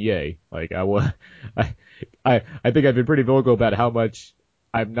script, then yay. Like I think I've been pretty vocal about how much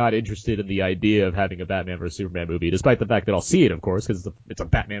I'm not interested in the idea of having a Batman vs Superman movie, despite the fact that I'll see it, of course, because it's a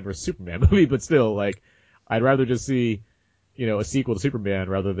Batman vs Superman movie. But still, like, I'd rather just see, a sequel to Superman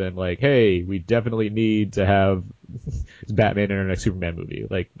rather than like, hey, we definitely need to have Batman in our next Superman movie.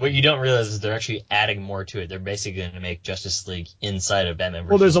 Like, what you don't realize is they're actually adding more to it. They're basically going to make Justice League inside of Batman vs.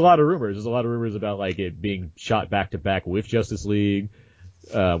 Well, there's a lot of rumors. There's a lot of rumors about like it being shot back to back with Justice League,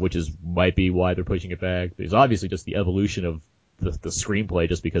 which might be why they're pushing it back. There's obviously just the evolution of the screenplay,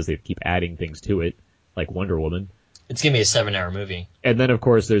 just because they keep adding things to it, like Wonder Woman. It's going to be a 7-hour movie. And then, of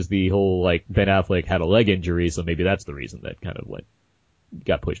course, there's the whole, like, Ben Affleck had a leg injury, so maybe that's the reason that kind of, like,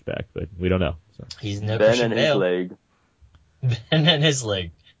 got pushed back, but we don't know. So. He's no Ben and his leg. Ben and his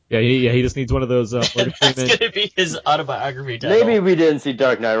leg. Yeah, he just needs one of those, Morgan Freeman. That's going to be his autobiography title. Maybe we didn't see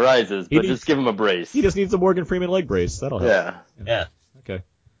Dark Knight Rises, but just give him a brace. He just needs a Morgan Freeman leg brace. That'll help. Yeah. Okay.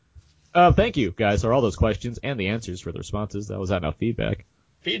 Thank you, guys, for all those questions and the answers for the responses. That was Now Feedback.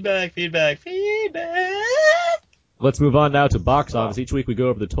 Feedback. Let's move on now to box office. Each week we go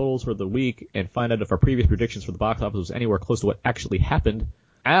over the totals for the week and find out if our previous predictions for the box office was anywhere close to what actually happened.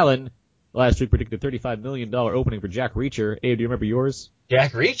 Alan, last week predicted $35 million opening for Jack Reacher. Abe, do you remember yours?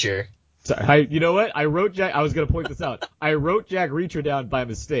 Jack Reacher? Sorry, you know what? I was going to point this out. I wrote Jack Reacher down by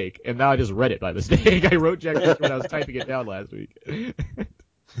mistake, and now I just read it by mistake. I wrote Jack Reacher when I was typing it down last week.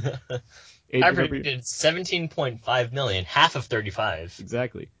 I predicted 17.5 million, half of 35.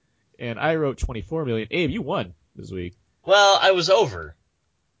 Exactly. And I wrote 24 million. Abe, you won this week. Well, I was over.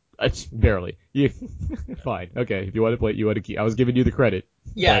 Barely. Fine. Okay. If you want to play, you want to keep. I was giving you the credit.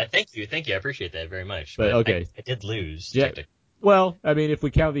 Yeah. Thank you. I appreciate that very much. But okay. I did lose. Yeah. Well, I mean, if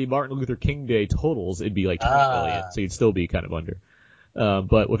we count the Martin Luther King Day totals, it'd be like 20 million. So you'd still be kind of under.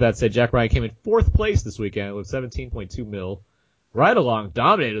 But with that said, Jack Ryan came in 4th place this weekend with 17.2 mil. Ride Along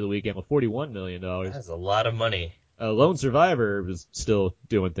dominated the weekend with $41 million. That's a lot of money. Lone Survivor was still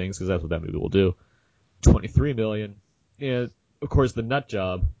doing things because that's what that movie will do. $23 million. And, of course, The Nut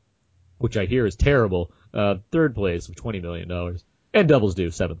Job, which I hear is terrible, 3rd place with $20 million. And Devil's Due,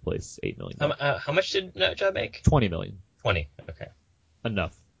 7th place, $8 million. How much did Nut Job make? $20 million. 20, okay.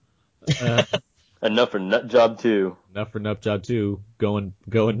 Enough. Enough for Nut Job 2. Enough for Nut Job 2. Going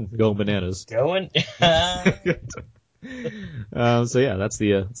bananas. Going? So yeah, that's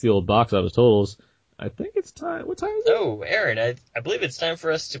the old box office totals. I think it's time. What time is it? Oh, Aaron, I believe it's time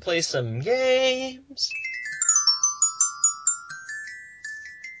for us to play some games.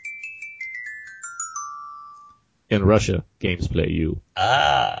 In Russia, games play you.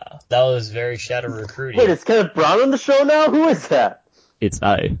 Ah, that was very Shadow Recruiting. Wait, is Kenneth Brown on the show now? Who is that? It's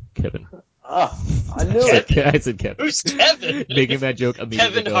I, Kevin. Ah, I knew it. I said Kevin. Who's Kevin? Making that joke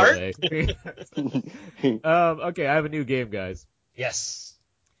immediately. Kevin Hart? Okay, I have a new game, guys. Yes.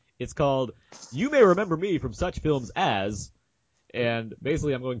 It's called You May Remember Me from Such Films As, and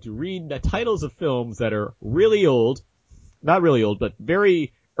basically I'm going to read the titles of films that are really old, not really old, but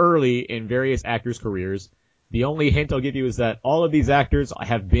very early in various actors' careers. The only hint I'll give you is that all of these actors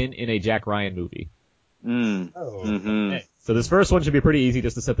have been in a Jack Ryan movie. Okay. So this first one should be pretty easy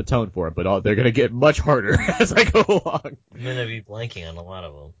just to set the tone for it, but they're going to get much harder as I go along. I'm going to be blanking on a lot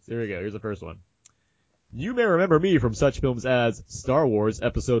of them. So here we go. Here's the first one. You may remember me from such films as Star Wars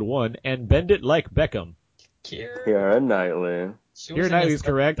Episode 1 and Bend It Like Beckham. Keira Knightley. Keira Knightley's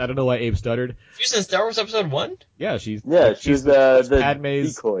correct. I don't know why Abe stuttered. She was in Star Wars Episode 1? Yeah, she's the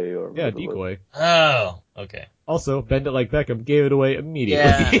Padme's decoy. Or yeah, decoy. Oh, okay. Also, Bend It Like Beckham gave it away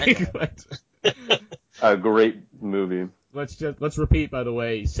immediately. Yeah, a great movie. Let's repeat, by the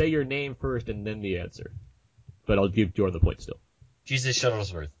way. Say your name first and then the answer. But I'll give Jordan the point still. Jesus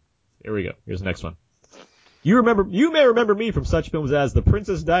Shuttlesworth. Here we go. Here's the next one. You may remember me from such films as The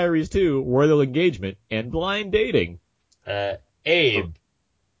Princess Diaries 2, Royal Engagement, and Blind Dating. Abe.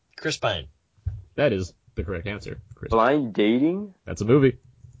 Chris Pine. That is the correct answer. Chris. Blind Dating? That's a movie.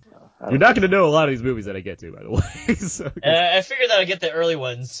 You're not going to know a lot of these movies that I get to, by the way. So, I figured that I'd get the early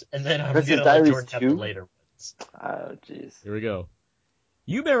ones, and then I'm Princess gonna let Diaries Jordan have the 2? later ones. Oh, jeez. here we go.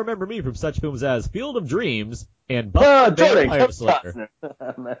 You may remember me from such films as Field of Dreams and Buffy the Jordan, Vampire Slayer.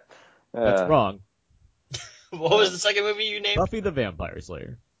 Costner. That's wrong. What was the second movie you named? Buffy the Vampire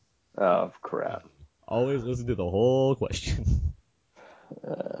Slayer. Oh, crap. Always listen to the whole question.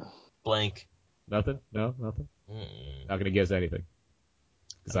 Blank. Nothing? No, nothing? Mm. Not gonna guess anything.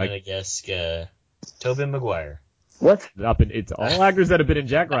 I'm gonna guess Tobey Maguire. What? It's all actors that have been in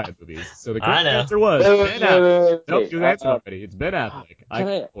Jack Ryan movies. So the I correct know. answer was Wait, Ben Affleck. wait, Nope, you answered already. It's Ben Affleck. I can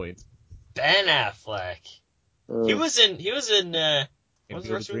get I- points. Ben Affleck. He was in what was the Field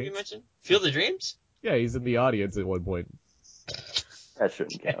first of movie you Dreams? mentioned? Field of Dreams? Yeah, he's in the audience at one point. That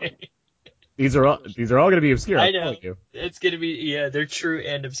shouldn't count. These are all going to be obscure. I I'm know. telling you. It's gonna be, they're true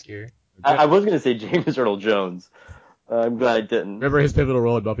and obscure. I was going to say James Earl Jones. I'm glad I didn't. Remember his pivotal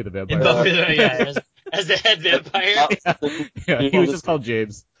role in Buffy the Vampire In Slayer? Buffy, yeah, as the head vampire. Yeah, he was just called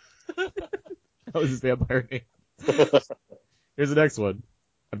James. That was his vampire name. Here's the next one.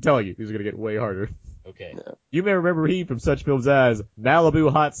 I'm telling you, these are going to get way harder. Okay. You may remember he from such films as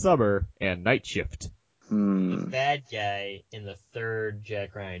Malibu Hot Summer and Night Shift. The bad guy in the third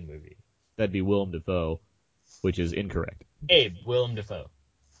Jack Ryan movie. That'd be Willem Dafoe, which is incorrect. Abe, Willem Dafoe.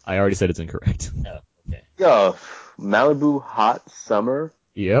 I already said it's incorrect. Oh, okay. Yo, Malibu Hot Summer?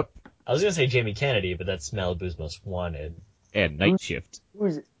 Yep. I was gonna say Jamie Kennedy, but that's Malibu's Most Wanted. And Night Shift.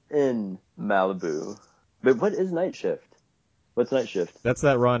 Who's in Malibu? But what is Night Shift? What's Night Shift? That's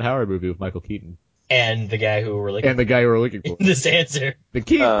that Ron Howard movie with Michael Keaton. And the guy who we're looking And the guy we're looking for. this answer. The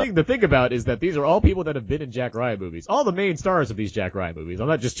key thing to think about is that these are all people that have been in Jack Ryan movies. All the main stars of these Jack Ryan movies. I'm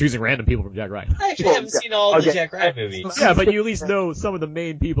not just choosing random people from Jack Ryan. I actually haven't seen all the Jack Ryan movies. Yeah, but you at least know some of the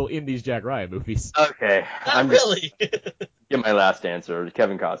main people in these Jack Ryan movies. Okay. Not really. Get my last answer.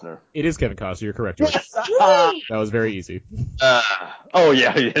 Kevin Costner. It is Kevin Costner. You're correct, George. Yes! That was very easy. Oh,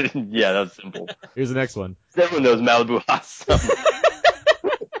 yeah. Yeah, that's simple. Here's the next one. Everyone knows Malibu Hot Summer.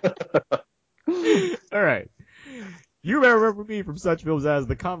 All right. You may remember me from such films as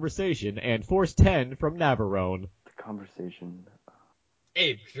The Conversation and Force 10 from Navarone. The Conversation.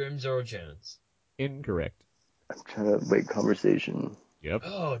 Abe, James Earl Jones. Incorrect. I'm trying to wait. Conversation. Yep.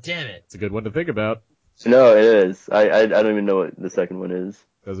 Oh, damn it. It's a good one to think about. No, it is. I don't even know what the second one is.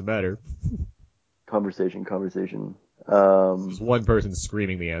 Doesn't matter. Conversation. There's one person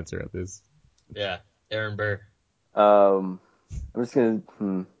screaming the answer at this. Yeah, Aaron Burr. I'm just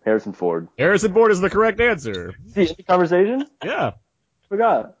gonna Harrison Ford. Harrison Ford is the correct answer. See, the Conversation? Yeah.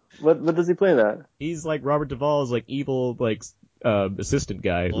 Forgot. What does he play in that? He's like Robert Duvall's like evil assistant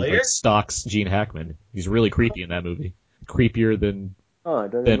guy who Lawyer? like stalks Gene Hackman. He's really creepy in that movie. Creepier than I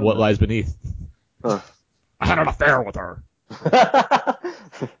don't than know What that. Lies Beneath. Huh. I had an affair with her. I've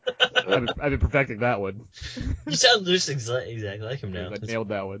been perfecting that one. You sound just exactly like him now. I nailed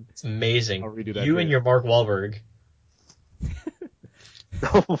that one. It's amazing. I'll redo that You for and you. your Mark Wahlberg.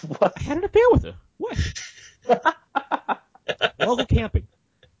 What? I had an affair with her. What? We'll go camping.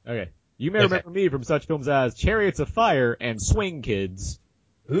 Okay. You may remember me from such films as Chariots of Fire and Swing Kids.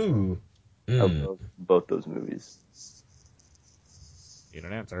 Ooh. Both those movies. Need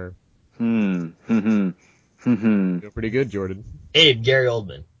an answer. Doing Doing pretty good, Jordan. Abe, Gary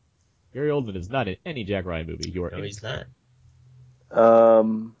Oldman. Gary Oldman is not in any Jack Ryan movie. You are No, he's not.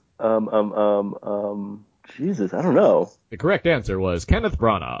 Jesus, I don't know. The correct answer was Kenneth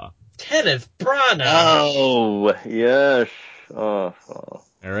Branagh. Kenneth Branagh. Oh, yes. Oh. All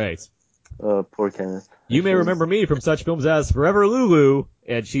right. Poor Kenneth. You may remember me from such films as Forever Lulu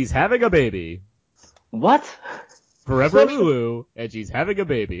and She's Having a Baby. What? Forever Lulu and She's Having a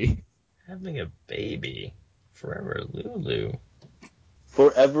Baby. Having a baby. Forever Lulu.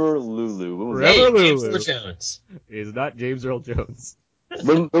 Forever Lulu. When was Forever Hey, James Lulu. Earl Jones. Is not James Earl Jones.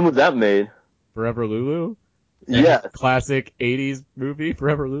 when was that made? Forever Lulu? Yes. Classic 80s movie,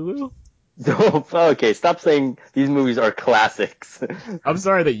 Forever Lulu? Okay, stop saying these movies are classics. I'm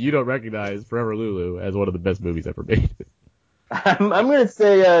sorry that you don't recognize Forever Lulu as one of the best movies ever made. I'm gonna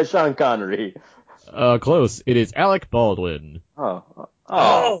say Sean Connery. Close. It is Alec Baldwin.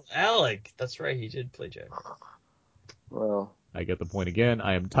 Oh, Alec. That's right, he did play Jack. Well, I get the point again.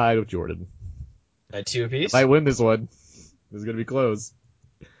 I am tied with Jordan. At 2 apiece? I win this one. This is gonna be close.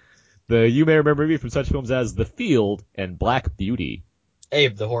 You may remember me from such films as The Field and Black Beauty.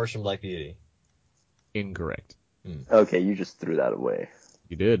 Abe, the horse from Black Beauty. Incorrect. okay, you just threw that away.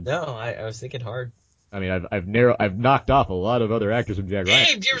 You did. No, I was thinking hard. I mean, I've knocked off a lot of other actors from Jack Ryan.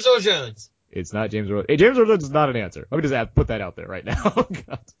 Abe, James Earl Jones. It's not James Earl. Hey, James Earl Jones is not an answer. Let me just put that out there right now.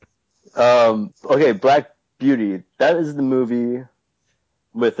 God. Okay, Black Beauty. That is the movie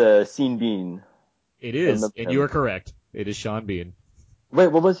with Sean Bean. It is, and you are correct. It is Sean Bean. Wait,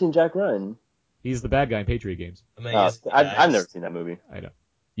 what was he in Jack Ryan? He's the bad guy in Patriot Games. I've never seen that movie. I know.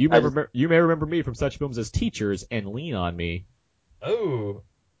 You may remember me from such films as Teachers and Lean on Me. Oh.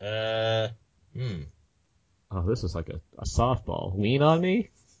 Oh, this is like a softball. Lean on Me?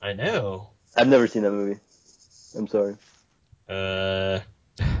 I know. I've never seen that movie. I'm sorry. I'm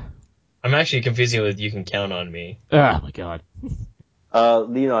actually confusing it with You Can Count on Me. Oh my god.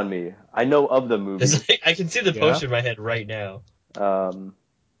 Lean on Me. I know of the movie. I can see the poster in my head right now.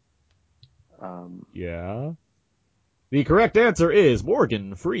 Yeah. The correct answer is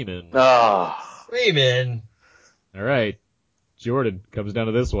Morgan Freeman. Freeman. All right. Jordan, comes down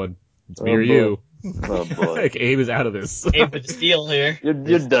to this one. It's me or you. Oh boy. Like, Abe is out of this. Abe with the steal here.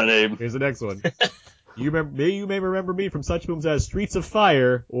 You're done, Abe. Here's the next one. You may remember me from such films as Streets of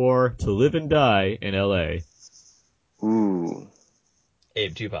Fire or To Live and Die in L.A. Ooh.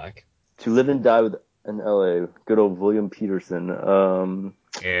 Abe Tupac. To Live and Die in L.A. Good old William Peterson.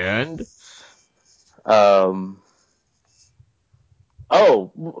 And?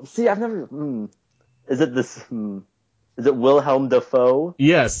 Oh, see, I've never. Is it this? Is it Wilhelm Dafoe?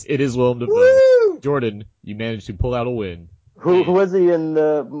 Yes, it is Willem Dafoe. Woo! Jordan, you managed to pull out a win. Who was he in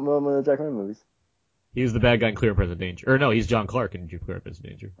one of the Jack Ryan movies? He was the bad guy in Clear and Present Danger. Or no, he's John Clark in Clear and Present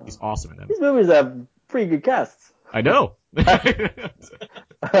Danger. He's awesome in them. These movies have pretty good casts. I know.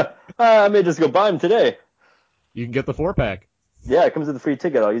 I may just go buy them today. You can get the 4-pack. Yeah, it comes with a free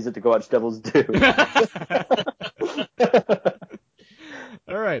ticket. I'll use it to go watch Devil's Due.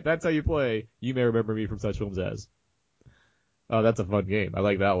 All right, that's how you play. You may remember me from such films as. Oh, that's a fun game. I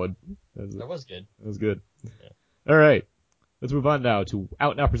like that one. That was good. That was good. Yeah. All right, let's move on now to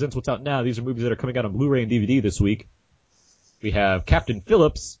Out Now Presents What's Out Now. These are movies that are coming out on Blu-ray and DVD this week. We have Captain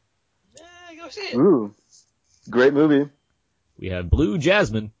Phillips. Go see it. Ooh, great movie. We have Blue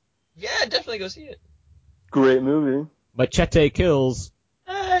Jasmine. Yeah, definitely go see it. Great movie. Machete Kills.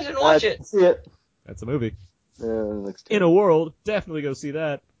 I didn't watch it. See it. That's a movie. Next In a World. Definitely go see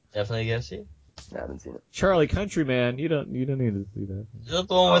that. Definitely go see it. I haven't seen it. Charlie Countryman. You don't need to see that. Is that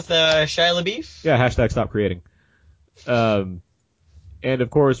the one with Shia LaBeouf? Yeah, hashtag stop creating. And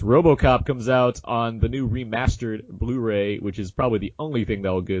of course, RoboCop comes out on the new remastered Blu-ray, which is probably the only thing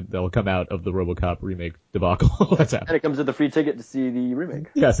that will come out of the RoboCop remake debacle that's happened. And it comes with a free ticket to see the remake.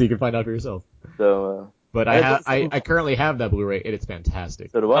 Yeah, so you can find out for yourself. So, but I currently have that Blu-ray and it's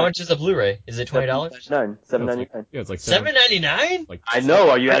fantastic. So do I. How much is the Blu-ray? Is it $20? $7.99. Yeah, it's like $7.99. Like I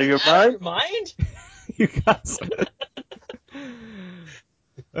know. Are you out of your mind? You guys.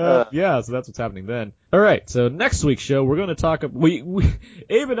 Yeah, so that's what's happening then. All right, so next week's show we're going to talk. Abe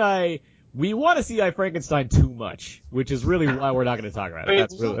and I, we want to see I Frankenstein too much, which is really why we're not going to talk about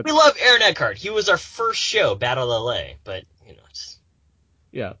it. We love Aaron Eckhart. He was our first show, Battle LA, but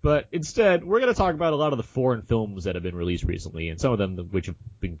yeah, but instead we're going to talk about a lot of the foreign films that have been released recently, and some of them which have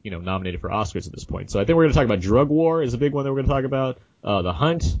been nominated for Oscars at this point. So I think we're going to talk about Drug War is a big one that we're going to talk about. The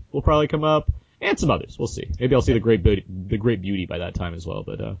Hunt will probably come up. And some others. We'll see. Maybe I'll see the Great Beauty by that time as well.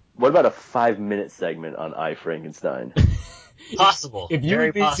 But what about a 5-minute segment on I Frankenstein? Possible. If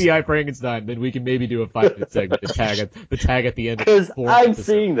you see I Frankenstein, then we can maybe do a 5-minute segment. The tag at the end. Because I'm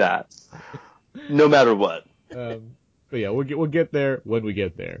seeing that, no matter what. But yeah, we'll get there when we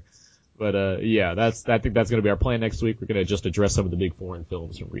get there. But yeah, I think that's going to be our plan next week. We're going to just address some of the big foreign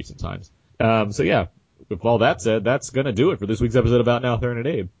films from recent times. So yeah, with all that said, that's going to do it for this week's episode of Out Now, Theron and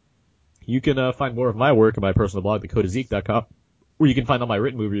Abe. You can find more of my work on my personal blog, thecodeofzeke.com, where you can find all my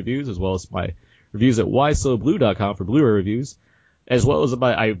written movie reviews, as well as my reviews at whysoblue.com for Blu-ray reviews, as well as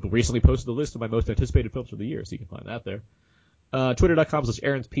I recently posted a list of my most anticipated films for the year, so you can find that there.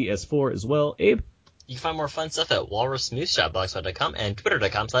 Twitter.com/AaronsPS4 as well. Abe? You can find more fun stuff at walrusmoose.blogspot.com and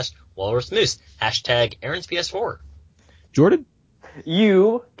twitter.com/walrusmoose. #AaronsPS4. Jordan?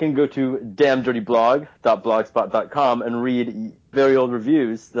 You can go to damndirtyblog.blogspot.com and read very old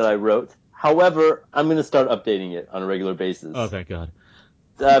reviews that I wrote. However, I'm going to start updating it on a regular basis. Oh, thank God.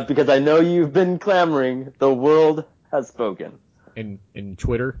 Because I know you've been clamoring. The world has spoken. In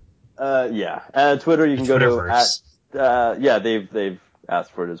Twitter? Yeah. Twitter, you can go to yeah, they've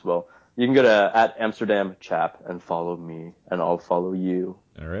asked for it as well. You can go to @AmsterdamChap and follow me, and I'll follow you.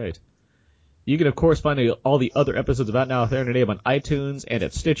 All right. You can, of course, find all the other episodes of Out Now with Aaron and Abe on iTunes and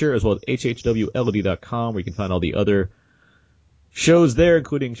at Stitcher, as well as hhwld.com, where you can find all the other shows there,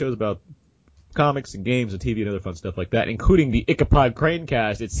 including shows about comics and games and TV and other fun stuff like that, including the Ichabod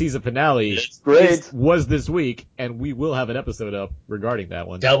Cranecast. Its season finale was this week, and we will have an episode up regarding that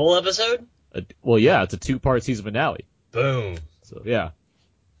one. Double episode? Well, yeah, it's a 2-part season finale. Boom. So, yeah.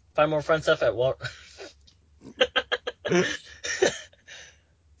 Find more fun stuff at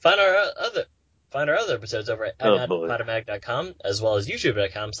Find our other episodes over at outnowpodomatic.com as well as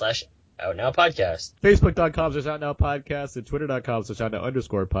youtube.com/outnowpodcast. Facebook.com/outnowpodcast and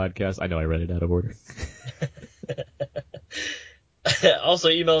Twitter.com/outnow_podcast. I know I read it out of order. Also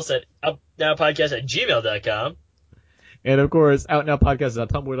email us at outnowpodcast@gmail.com. And of course,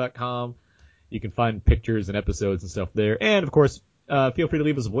 outnowpodcast.tumblr.com. You can find pictures and episodes and stuff there. And of course, feel free to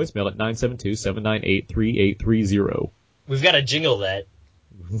leave us a voicemail at 972-798-3830. We've got to jingle that.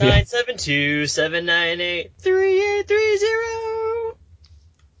 972-798-3830.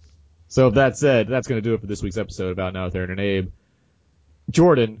 So with that said, that's going to do it for this week's episode of Out Now with Aaron and Abe.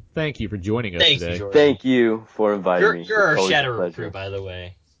 Jordan, thank you for joining us today. You, Jordan. Thank you for inviting me. You're our shadow recruit, by the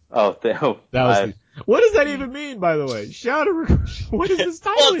way. What does that even mean, by the way? Shadow recruit. What does this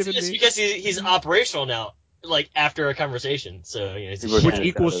title even mean? Because he's operational now, like after a conversation. So he's which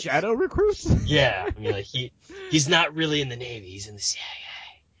equals shadow recruit? Yeah, I mean, like he's not really in the Navy. He's in the CIA.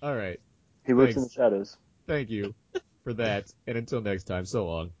 All right. He works in the shadows. Thank you for that. And until next time, so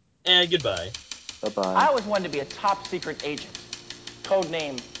long. And goodbye. Bye-bye. I always wanted to be a top secret agent. Code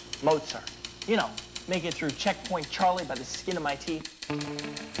name Mozart. You know, make it through Checkpoint Charlie by the skin of my teeth.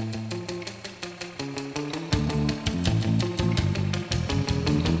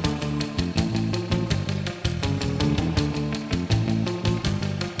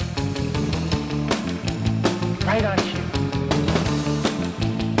 Right on cue.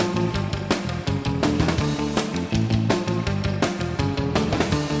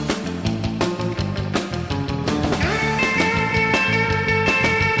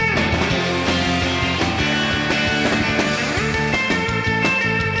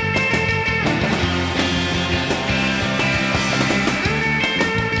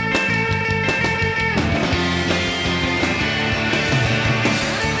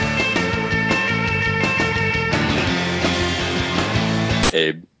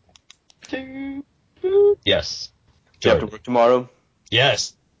 Abe. Yes. Do you have to work tomorrow?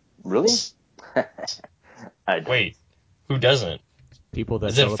 Yes. Really? Wait, who doesn't? People that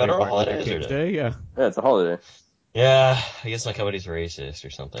is it a celebrate federal Martin holiday? Luther King Day? Yeah. Yeah, it's a holiday. Yeah, I guess my company's racist or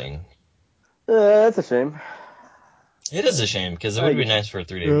something. That's a shame. It is a shame, because it would be nice for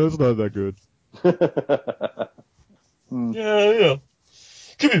 3 days. Yeah, it's not that good. Yeah.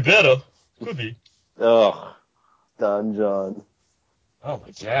 Could be better. Could be. Ugh. Don John. Oh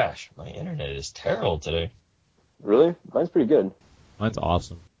my gosh, my internet is terrible today. Really? Mine's pretty good. Mine's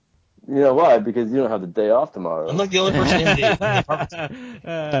awesome. You know why? Because you don't have the day off tomorrow. I'm like the only person in the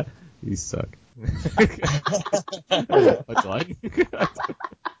apartment. You suck.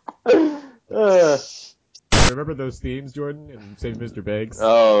 Remember those themes, Jordan, in Save Mr. Banks?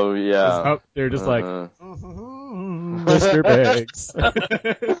 Oh, yeah. They're just like, Mr. Banks.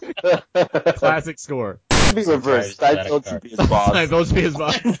 Classic score. Should be reversed. Seinfeld should be his boss. Seinfeld should be his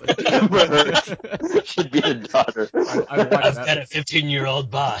boss. Should be the daughter. I've got a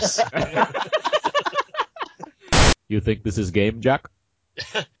 15-year-old boss. You think this is game, Jack?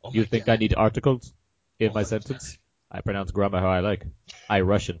 You think I need articles in my sentence? I pronounce grammar how I like. I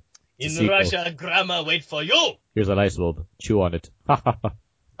Russian. In Russia, grammar wait for you. Here's a light bulb. Chew on it.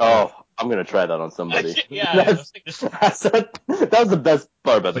 Oh, I'm gonna try that on somebody. Yeah, that was the best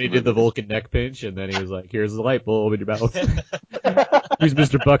part about But he did the Vulcan neck pinch, and then he was like, here's the light bulb in your mouth. Who's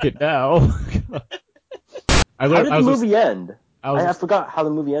Mr. Bucket now? How did the movie end? I forgot how the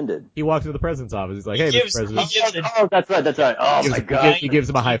movie ended. He walks into the president's office. He's like, hey, Mr. President. Oh, that's right. Oh, my God. He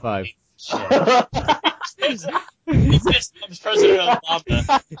gives him a high five. He's President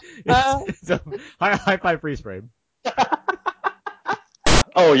Obama. So, high five freeze frame.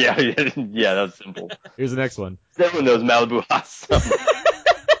 Oh, yeah, that's simple. Here's the next one. Everyone knows Malibu Hot Summer.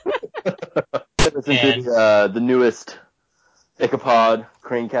 Listen to the newest Ichabod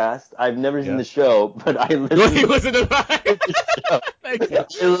Cranecast. I've never seen the show, but I listen to the show. Thank you.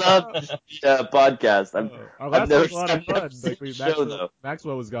 I love the podcast. I've never was a lot of fun. Show,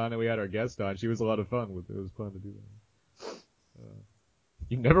 Maxwell was gone, and we had our guest on. She was a lot of fun. It was fun to do that.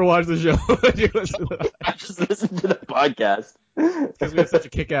 You never watched the show. I just listened to the podcast. Because we have such a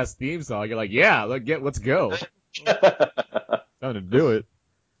kick-ass theme song. You're like, yeah, let's go. Time to do it.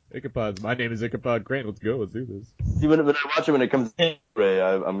 Ichabod. My name is Ichabod Crane. Let's go. Let's do this. See, when I watch it when it comes to Ray,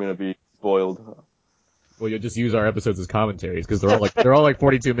 I'm gonna be spoiled. Well, you'll just use our episodes as commentaries because they're all like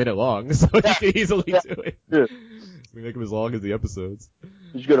 42-minute long, so you can easily do it. Yeah. We make them as long as the episodes.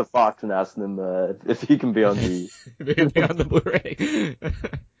 You should go to Fox and ask them if he can be on the on the Blu-ray.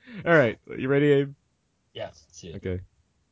 All right, you ready, Abe? Yeah. Okay.